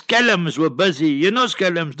remember, the scalums were busy. You know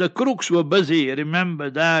scalums, the crooks were busy, remember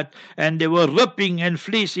that. And they were ripping and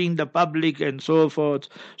fleecing the public and so forth.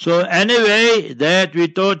 So anyway, that we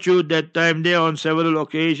taught you that time there on several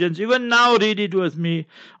occasions. Even now, read it with me.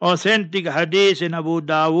 Authentic hadith in Abu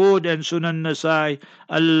Dawood and Sunan Nasai.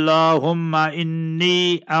 Allahumma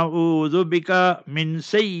inni a'udhu bika min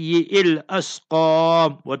sayyi'il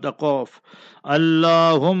asqam wa taqaf.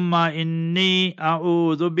 Allahumma inni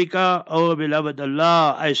a'udhu bika, oh beloved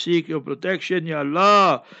Allah, I seek your protection, Ya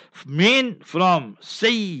Allah, from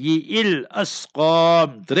sayyi'il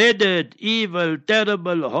asqam, dreaded, evil,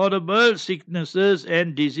 terrible, horrible sicknesses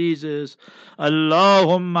and diseases.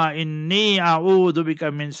 Allahumma inni a'udhu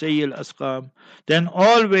bika min sayyi'il asqam. Then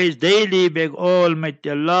always daily beg Almighty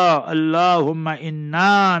Almighty Allah, Allahumma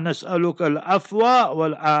inna nas'aluka al-afwa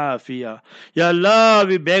wal-afiyah. Ya Allah,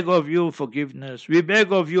 we beg of you forgiveness. We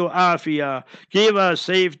beg of you afiyah. Give us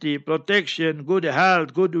safety, protection, good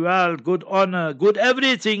health, good wealth, good honor, good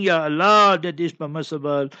everything, Ya Allah, that is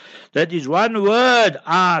permissible. That is one word,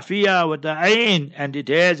 afiyah with the ain, and it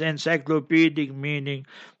has encyclopedic meaning.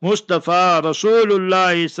 Mustafa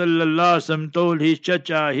Rasulullah sallallahu alaihi wasallam told his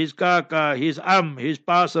chacha, his kaka, his his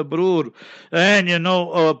passer brur, and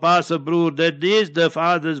passer brur, that is the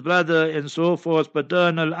father's brother and so forth,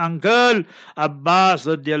 paternal uncle, Abbas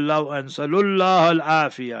radiallahu anhu, salullah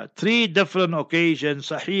al-afiyah. Three different occasions,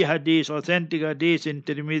 sahih hadith, authentic hadith in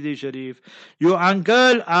Tirmidhi Sharif. Your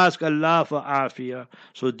uncle, ask Allah for afiyah.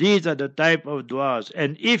 So these are the type of du'as.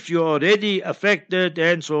 And if you're already affected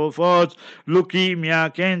and so forth,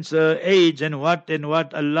 leukemia, cancer, AIDS, and what,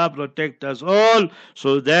 Allah protect us all.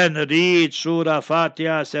 So then read Surah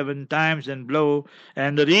Fatiha 7 times and blow,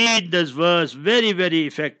 and read this verse, very, very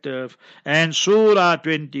effective, and Surah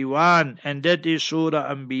 21, and that is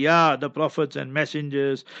Surah Anbiya, the prophets and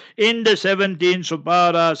messengers, in the 17th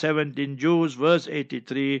Supara, 17 Juz, verse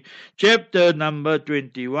 83, chapter number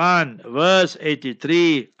 21, verse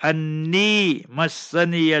 83, Anni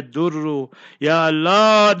massani durru, Ya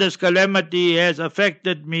Allah, this calamity has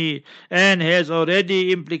affected me and has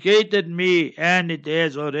already implicated me, and it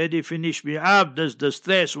has already finished me up. This the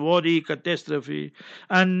stress, worry, catastrophe.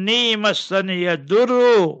 Anni massani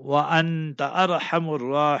durru wa anta arhamur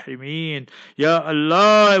rahimin. Ya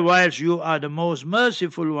Allah, whilst you are the most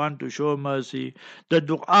merciful one to show mercy. The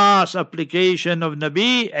du'a supplication of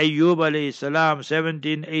Nabi Ayyub alayhi salam,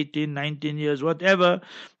 17, 18, 19 years, whatever,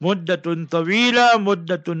 muddatun tawila,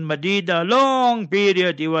 muddatun madida, long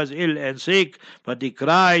period he was ill and sick, but he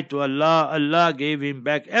cried to Allah. Allah gave him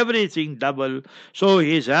back everything double. So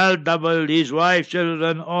his health doubled, his wife,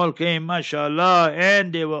 children all came, mashallah,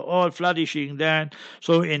 and they were all flourishing then.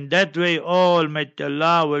 So in that way, Almighty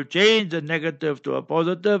Allah will change the negative to a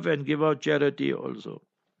positive and give out charity also.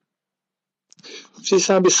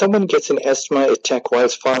 If someone gets an asthma attack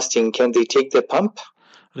whilst fasting, can they take the pump?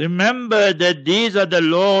 Remember that these are the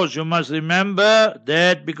laws. You must remember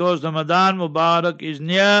that because Ramadan Mubarak is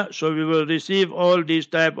near, so we will receive all these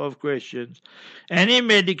type of questions. Any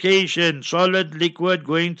medication, solid, liquid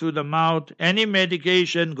going through the mouth, any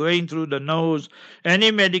medication going through the nose,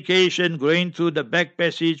 any medication going through the back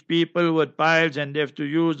passage, people with piles and they have to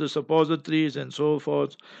use the suppositories and so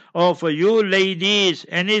forth. Or for you ladies,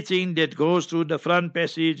 anything that goes through the front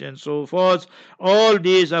passage and so forth, all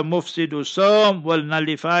these are mufsidu sawm, will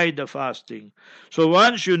nullify the fasting. So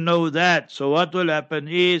once you know that, so what will happen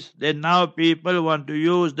is that now people want to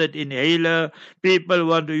use that inhaler, people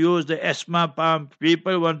want to use the asthma pump,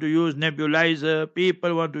 people want to use nebulizer,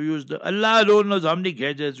 people want to use the, Allah alone knows how many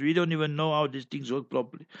gadgets, we don't even know how these things work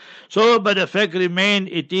properly. So but the fact remains,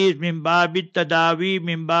 it is min babit tadawi,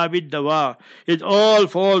 min babit dawa. It all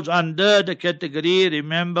falls under the category,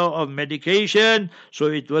 remember, of medication, so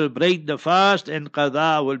it will break the fast and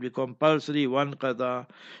qada will be compulsory, one qada.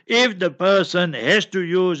 If the person has to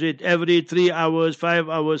use it every 3 hours, 5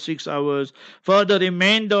 hours, 6 hours for the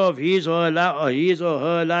remainder of his or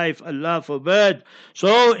her life, Allah forbid.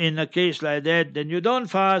 So in a case like that, then you don't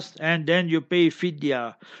fast and then you pay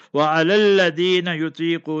fidya. وَعَلَى الَّذِينَ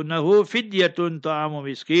يُطِيقُونَهُ فِدْيَةٌ طَعَامُ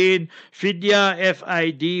مِسْكِينٍ. Fidya,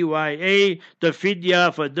 Fidya, the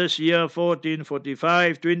fidya for this year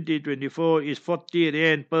 1445, 2024 is 40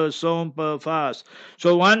 rand per sawm per fast.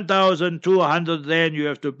 So 1,200 rand you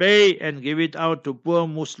have to pay and give it out to poor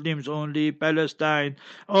Muslims only, Palestine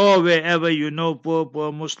or wherever you know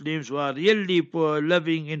poor Muslims who are really poor,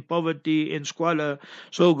 living in poverty, in squalor.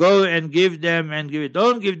 So go and give them and give it.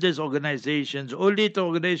 Don't give these organizations. Only the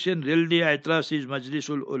organization really I trust is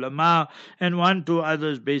Majlisul Ulama and 1-2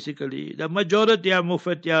 others basically. The majority are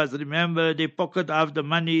mufatiyas. Remember, they pocket half the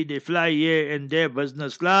money, they fly here and there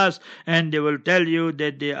business class, and they will tell you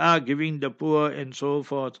that they are giving the poor and so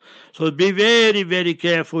forth. So be very, very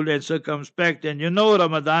careful and circumspect. And you know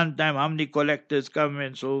Ramadan time, how many collectors come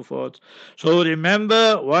and so forth. So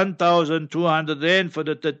remember, 1,200 rand for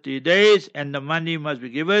the 30 days, and the money must be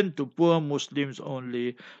given to poor Muslims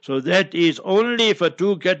only. So that is only for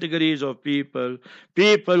 2 categories of people.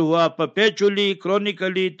 People who are perpetually,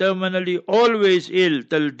 chronically, terminally, always ill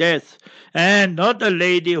till death, and not a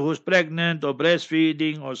lady who's pregnant or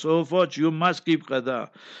breastfeeding or so forth. You must keep qada.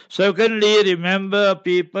 Secondly, remember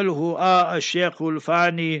people who are a sheikhul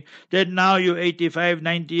fani, that now you're 85,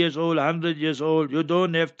 90 years old, 100 years old, you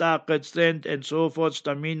don't have taqat, strength and so forth,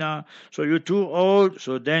 stamina, so you're too old,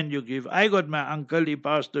 so then you give. I got my uncle, he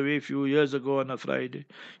passed away a few years ago on a Friday.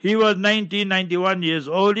 He was 90, 91 years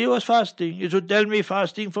old. He was fasting. He should tell me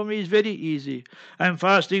fasting for me is very easy. I'm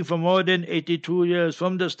fasting for more than 82 years.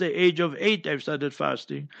 From the age of 8, I've started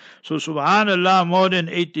fasting. So subhanallah, more than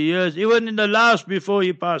 80 years. Even in the last, before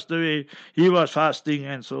he passed away, he was fasting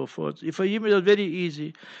and so forth. For him, it was very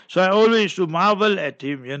easy. So I always used to marvel at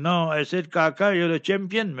him, I said, Kaka, you're a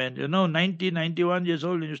champion, man. 90, 91 years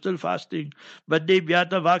old and you're still fasting. But they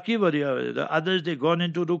biata waki variya. The others, they gone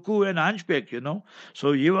into ruku and hunchback,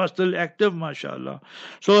 So he was still active, mashallah.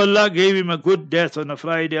 So Allah gave him a good death on a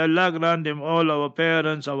Friday. Allah grant him all our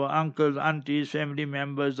parents, our uncles, aunties, family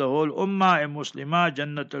members, the whole ummah and Muslimah,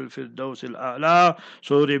 Jannat al-Firdaus al-A'la.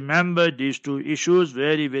 So remember these two issues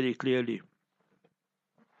very, very clearly.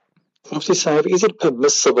 Mufti Sahib, is it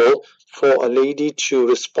permissible for a lady to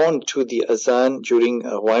respond to the azan during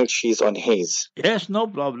while she's on haze? Yes, no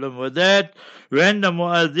problem with that. When the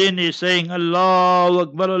muazzin is saying Allahu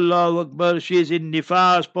Akbar, she is in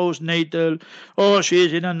nifas, postnatal, or she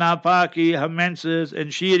is in a napaki, her menses,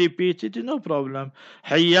 and she repeats it, no problem.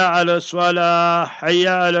 Hayya ala salah,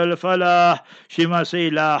 hayya ala falah. She must say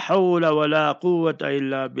La hawla wa la quwwata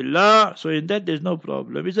illa billah. So in that there's no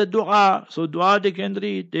problem. It's a dua. So dua they can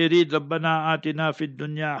read. They read Rabbana atina fid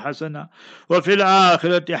dunya hasana wa fil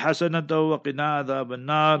akhirati hasanata wa qina adhab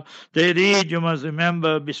an-nar. They read, you must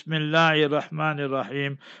remember, Bismillahir Rahmanir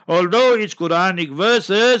Rahim. Although it's Quranic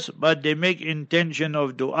verses, but they make intention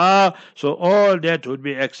of dua, so all that would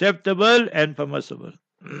be acceptable and permissible.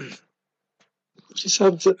 She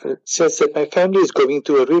says that my family is going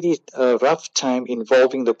through a really rough time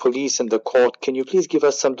involving the police and the court. Can you please give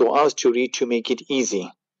us some du'as to read to make it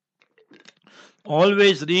easy?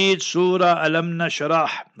 Always read Surah Alam Nashrah.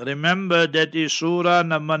 Remember that is Surah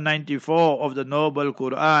number 94 of the Noble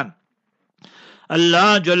Quran.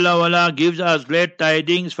 Allah Jalla wala gives us great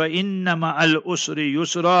tidings for inna ma'al usri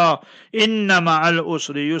yusra, inna ma'al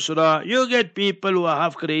usri yusra. You get people who are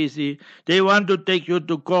half crazy. They want to take you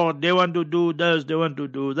to court. They want to do this. They want to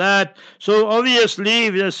do that. So obviously,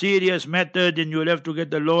 if it's a serious matter, then you'll have to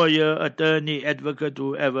get a lawyer, attorney, advocate,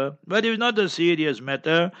 whoever. But if it's not a serious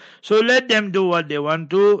matter, so let them do what they want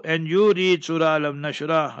to. And you read Surah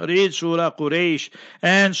Al-Nashrah, read Surah Quraysh,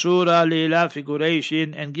 and Surah Lila fi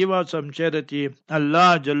Qurayshin, and give out some charity.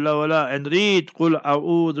 Allah Jalla wala, and read Qul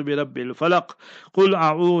a'udhu bi rabbil falaq, Qul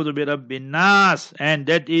a'udhu bi rabbin nas, and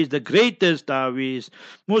that is the greatest ta'weez.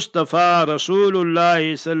 Mustafa Rasulullah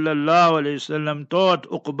sallallahu alayhi wasallam taught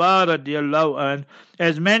Uqba radiyallahu an,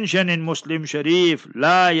 as mentioned in Muslim Sharif,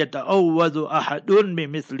 La yata'awwadhu ahadun bi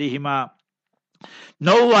mithlihima.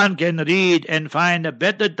 No one can read and find a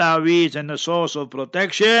better ta'weez and a source of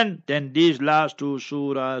protection than these last two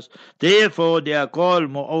surahs. Therefore, they are called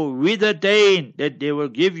mu'awwidhatain, that they will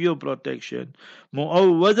give you protection.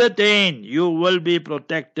 Mu'awwidhatain, you will be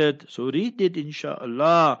protected. So read it,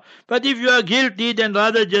 inshaAllah. But if you are guilty, then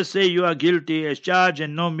rather just say you are guilty as charged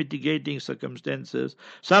and no mitigating circumstances.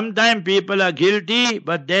 Sometimes people are guilty,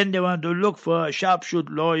 but then they want to look for a sharpshoot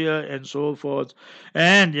lawyer and so forth.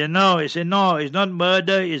 And they say, no, it's not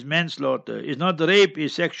murder, it's manslaughter. It's not rape,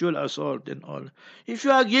 it's sexual assault and all. If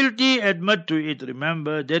you are guilty, admit to it.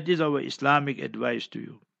 Remember, that is our Islamic advice to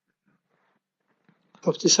you.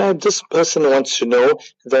 Mufti Sahib, this person wants to know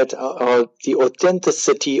that the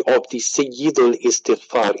authenticity of the Sayyidul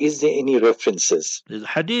Istighfar. Is there any references? There's a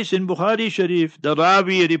hadith in Bukhari Sharif. The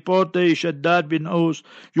Rawi reporter is Shaddad bin Aus.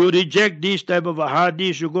 You reject these type of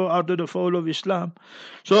hadiths, you go out of the fold of Islam.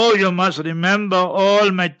 So you must remember,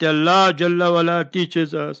 Almighty Allah Jalla wala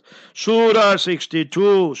teaches us. Surah 62,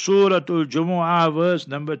 Suratul Jumu'ah, verse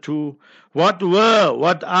number 2. What were,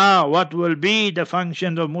 what are, what will be the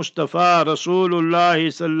functions of Mustafa Rasulullah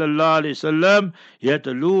sallallahu alaihi wasallam?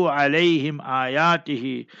 Yatlu alayhim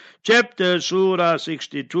ayatihi. Chapter Surah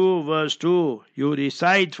 62 verse 2. You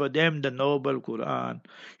recite for them the noble Quran.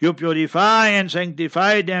 You purify and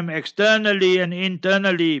sanctify them externally and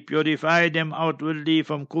internally. Purify them outwardly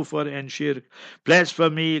from kufr and shirk,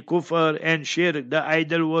 blasphemy, kufr and shirk, the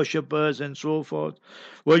idol worshippers and so forth.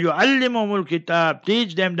 وَيُعَلِّمُهُمُ الْكِتَابِ.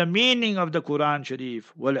 Teach them the meaning of the Quran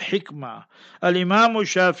Sharif. وَالْحِكْمَةِ. Al-Imam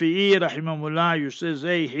al-Shafi'i rahimahullah used to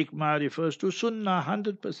say hikmah refers to sunnah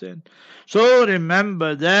 100%. So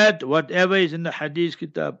remember that whatever is in the hadith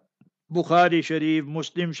kitab, Bukhari Sharif,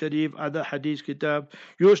 Muslim Sharif, other hadith kitab,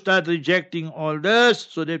 you start rejecting all this,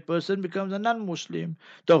 so that person becomes a non-Muslim.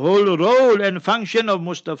 The whole role and function of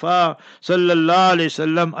Mustafa sallallahu alaihi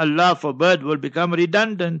wasallam, Allah forbid, will become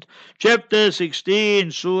redundant. Chapter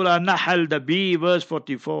 16, Surah Nahl, the B, verse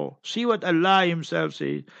 44. See what Allah Himself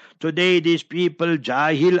says. Today these people,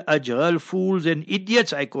 jahil, ajhal, fools and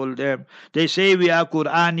idiots I call them. They say we are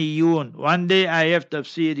Quraniyun. One day I have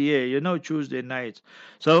tafsir here, Tuesday nights.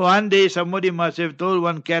 So one day somebody must have told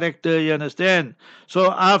one character, you understand?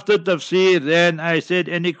 So after tafsir, then I said,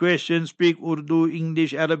 any questions, speak Urdu,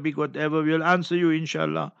 English, Arabic, whatever, we'll answer you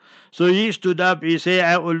inshallah. So he stood up, he said,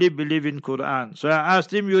 I only believe in Quran. So I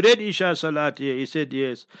asked him, you read Isha Salat here? He said,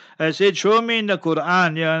 yes. I said, show me in the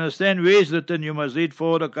Quran, you understand, where is written you must read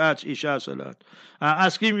 4 rakats Isha Salat. I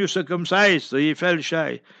asked him, you circumcised? So he felt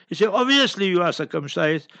shy. He said, obviously you are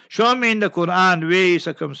circumcised. Show me in the Quran where is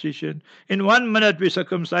circumcision. In 1 minute we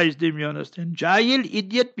circumcised him, you understand. Jahil,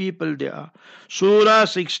 idiot people they are. Surah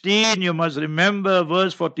 16, you must remember,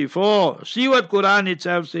 verse 44. See what Quran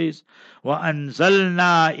itself says.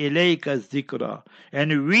 وَأَنزَلْنَا إِلَيْكَ الذِّكْرَ.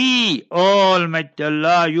 And we, Almighty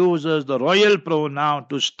Allah, uses the royal pronoun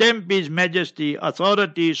to stamp His majesty,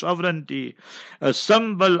 authority, sovereignty, a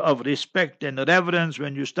symbol of respect and reverence.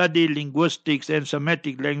 When you study linguistics and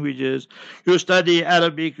Semitic languages, you study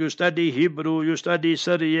Arabic, you study Hebrew, you study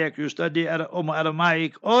Syriac, you study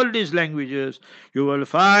Aramaic, all these languages, you will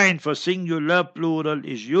find for singular plural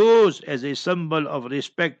is used as a symbol of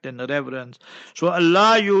respect and reverence. So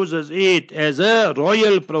Allah uses it as a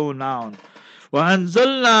royal pronoun.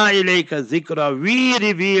 وَأَنزَلْنَا إِلَيْكَ الذِّكْرَ. We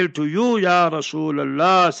reveal to you, Ya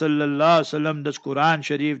Rasulullah sallallahu alaihi wasallam, this Quran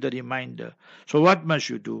Sharif, the reminder. So what must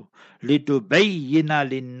you do? لِتُبَيِّنَ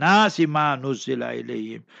لِلنَّاسِ مَا نُزِّلَ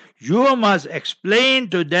إِلَيْهِمْ. You must explain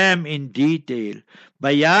to them in detail.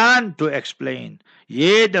 Bayan, to explain.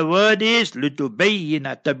 Yeah, the word is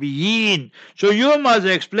لِتُبَيِّنَ تَبِيِّن. So you must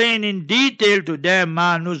explain in detail to them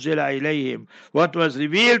مَا نُزِّلَ إِلَيْهِمْ, what was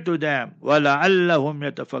revealed to them.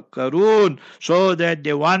 وَلَعَلَّهُمْ يَتَفَكَّرُونَ. So that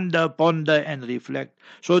they wonder, ponder and reflect.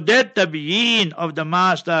 So that tabiyin of the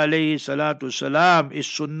Master alayhi salatu salam is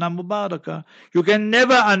Sunnah Mubarakah. You can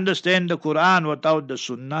never understand the Quran without the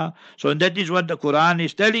Sunnah. So that is what the Quran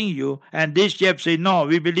is telling you. And this chap say, no,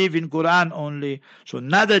 we believe in Quran only. So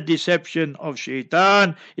another deception of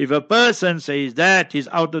shaitan. If a person says that, he's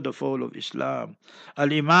out of the fold of Islam.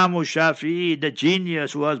 Al-Imam Shafi'i, the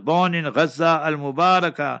genius who was born in Gaza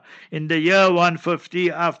al-Mubarakah in the year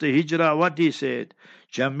 150 after Hijrah, what he said?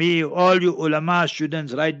 Jami, all you ulama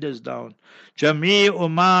students, write this down.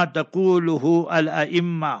 Jami'u ma taquluhu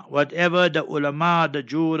al-a'imma. Whatever the ulama, the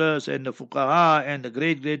jurors and the fuqaha and the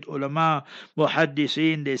great ulama,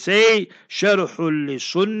 muhaddiseen, they say, sharhul li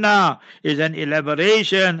sunnah is an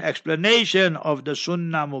elaboration, explanation of the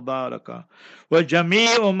Sunnah Mubarakah.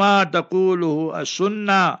 وَجَمِيعُ مَا تَقُولُهُ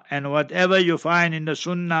السُّنَّةِ. And whatever you find in the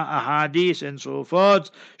Sunnah, ahadith and so forth,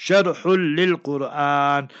 sharhul lil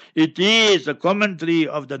Quran. It is a commentary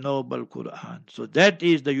of the noble Quran. So that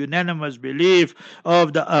is the unanimous belief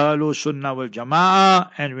of the Ahlul Sunnah wal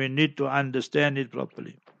Jama'ah, and we need to understand it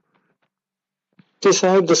properly.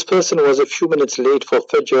 Sahib, this person was a few minutes late for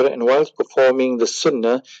Fajr, and whilst performing the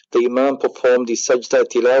Sunnah, the Imam performed the Sajda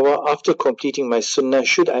Tilawa. After completing my Sunnah,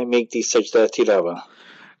 should I make the Sajda Tilawa?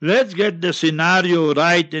 Let's get the scenario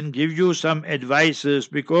right and give you some advices,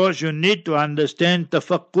 because you need to understand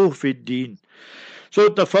tafaqquh fi din. So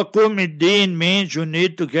tafaqquh fi din means you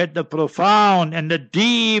need to get the profound and the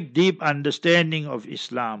deep understanding of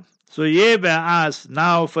Islam. So here by us,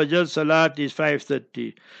 now Fajr Salat is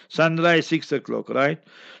 5:30, sunrise 6 o'clock, right?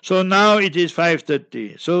 So now it is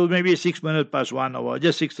 5:30, so maybe 6 minutes past 1 hour,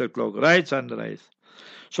 just 6 o'clock, right? Sunrise.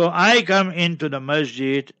 So I come into the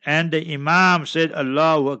masjid and the Imam said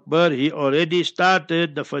Allahu Akbar. He already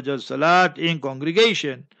started the Fajr Salat in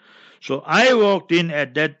congregation. So I walked in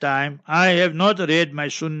at that time. I have not read my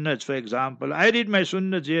sunnats, for example. I read my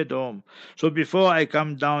sunnats here at home. So before I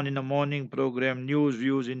come down in the morning program, news,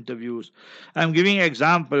 views, interviews, I'm giving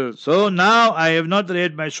examples. So now I have not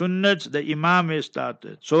read my sunnats. The Imam has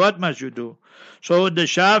started. So what must you do? So the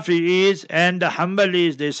Shafi'is and the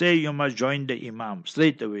Hanbalis, they say you must join the Imam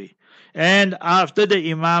straight away. And after the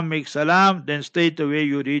Imam makes salam, then straight away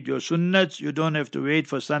you read your sunnats. You don't have to wait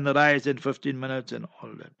for sunrise and 15 minutes and all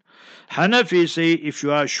that. Hanafi say, if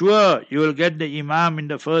you are sure you will get the Imam in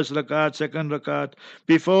the first rakat, second rakat,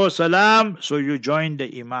 before salam, so you join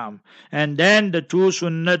the Imam. And then the 2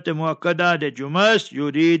 sunnat muakkada that you must,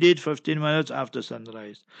 you read it 15 minutes after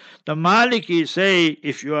sunrise. The Maliki say,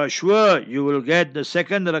 if you are sure you will get the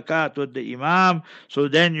second rakat with the Imam, so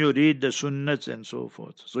then you read the sunnats and so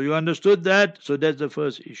forth. So you understood that? So that's the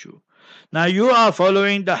first issue. Now you are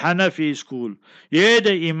following the Hanafi school. Here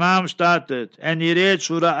the Imam started and he read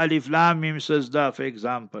Surah Alif Lam Mim Sajda, for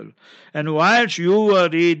example. And whilst you were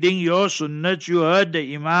reading your sunnat, you heard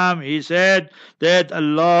the Imam, he said that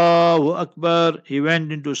Allahu Akbar, he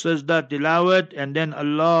went into Sajda Tilawat, and then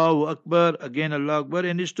Allahu Akbar, again Allahu Akbar,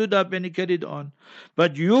 and he stood up and he carried on.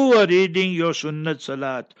 But you were reading your sunnat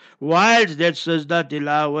salat whilst that Sajda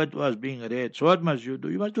Tilawat was being read. So what must you do?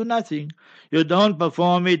 You must do nothing. You don't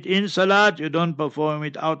perform it in salat, you don't perform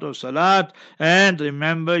it out of salat, and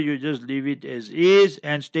remember, you just leave it as is,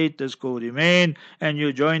 and status quo remain, and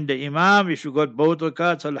you join the Imam. If you got both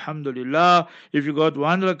rakats, alhamdulillah. If you got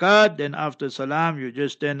one rakat, then after salam, you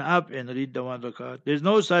just stand up and read the one rakat. There's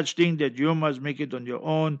no such thing that you must make it on your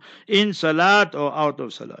own, in salat or out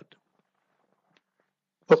of salat.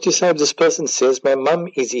 Mufti Sahib, this person says, my mum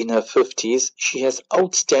is in her 50s. She has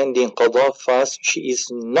outstanding qada fast. She is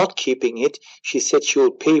not keeping it. She said she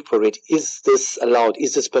will pay for it. Is this allowed?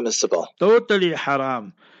 Is this permissible? Totally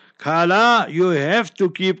haram. Khala, you have to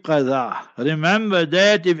keep qada. Remember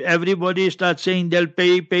that if everybody starts saying they'll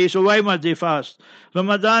pay, so why must they fast?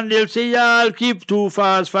 Ramadan, they'll say, yeah, I'll keep 2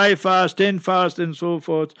 fasts, 5 fasts, 10 fasts, and so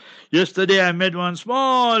forth. Yesterday I met one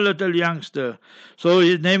small little youngster. So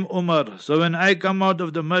his name Umar. So when I come out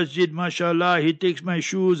of the masjid, mashallah, he takes my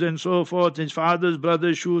shoes and so forth, his father's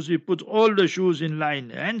brother's shoes, he puts all the shoes in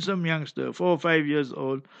line. Handsome youngster, 4 or 5 years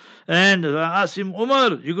old. And I asked him,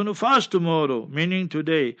 Umar, you're going to fast tomorrow, meaning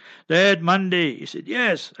today. That Monday. He said,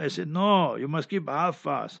 yes. I said, no, you must keep half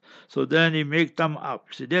fast. So then he made thumb up.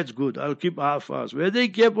 He said, that's good, I'll keep half fast. Whether he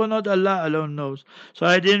kept or not, Allah alone knows. So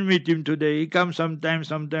I didn't meet him today. He comes sometime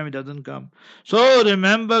he doesn't come. So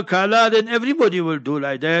remember, Kala, then everybody will do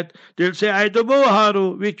like that. They'll say, I to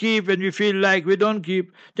Haru, we keep and we feel like we don't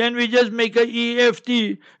keep. Then we just make a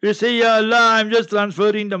EFT. We say, Ya Allah, I'm just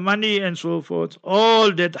transferring the money and so forth.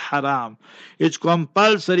 All that haram. It's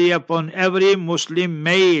compulsory upon every Muslim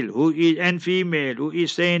male who is and female who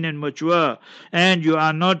is sane and mature, and you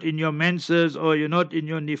are not in your menses or you're not in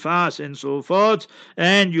your nifas and so forth,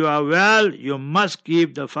 and you are well, you must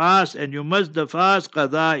keep the fast, and you must the fast.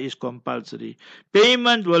 Qada is compulsory.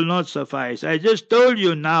 Payment will not suffice. I just told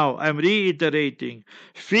you now, I'm reiterating,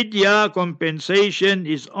 fidya, compensation,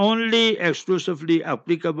 is only exclusively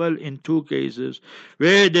applicable in 2 cases,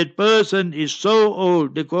 where that person is so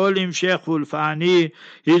old, they call him Sheikhul Fani,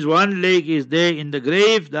 his one leg is there in the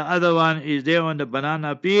grave, the other one is there on the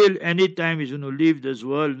banana peel. Anytime he's going to leave this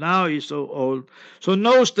world, now he's so old. So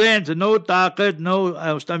no strength, no taqat,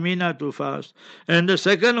 no stamina to fast. And the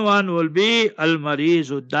second one will be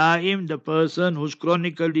al-marizu da'im, the person who's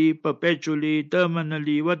chronically, perpetually,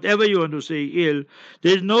 terminally, whatever you want to say, ill.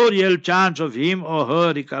 There's no real chance of him or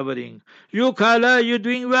her recovering. You, Khala, you're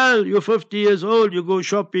doing well. You're 50 years old. You go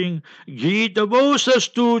shopping. Ghee the bosses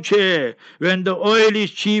too, chair. When the oil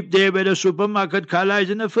is cheap there by the supermarket, Khala is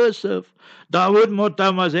in the first serve. Dawood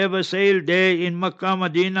Mota must ever sailed there in Makkah,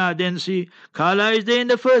 Medina, then see Khala is there in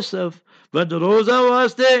the first serve. But the Rosa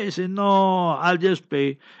was there. He said, no, I'll just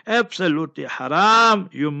pay. Absolutely haram.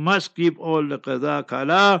 You must keep all the qada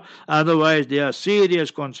kala, otherwise there are serious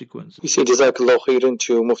consequences. We say Jazakallah khairan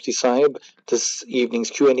to Mufti Sahib. This evening's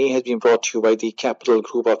Q&A has been brought to you by the Capital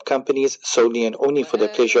Group of Companies, solely and only for the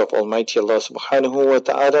pleasure of Almighty Allah subhanahu wa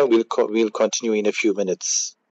ta'ala. We'll continue in a few minutes.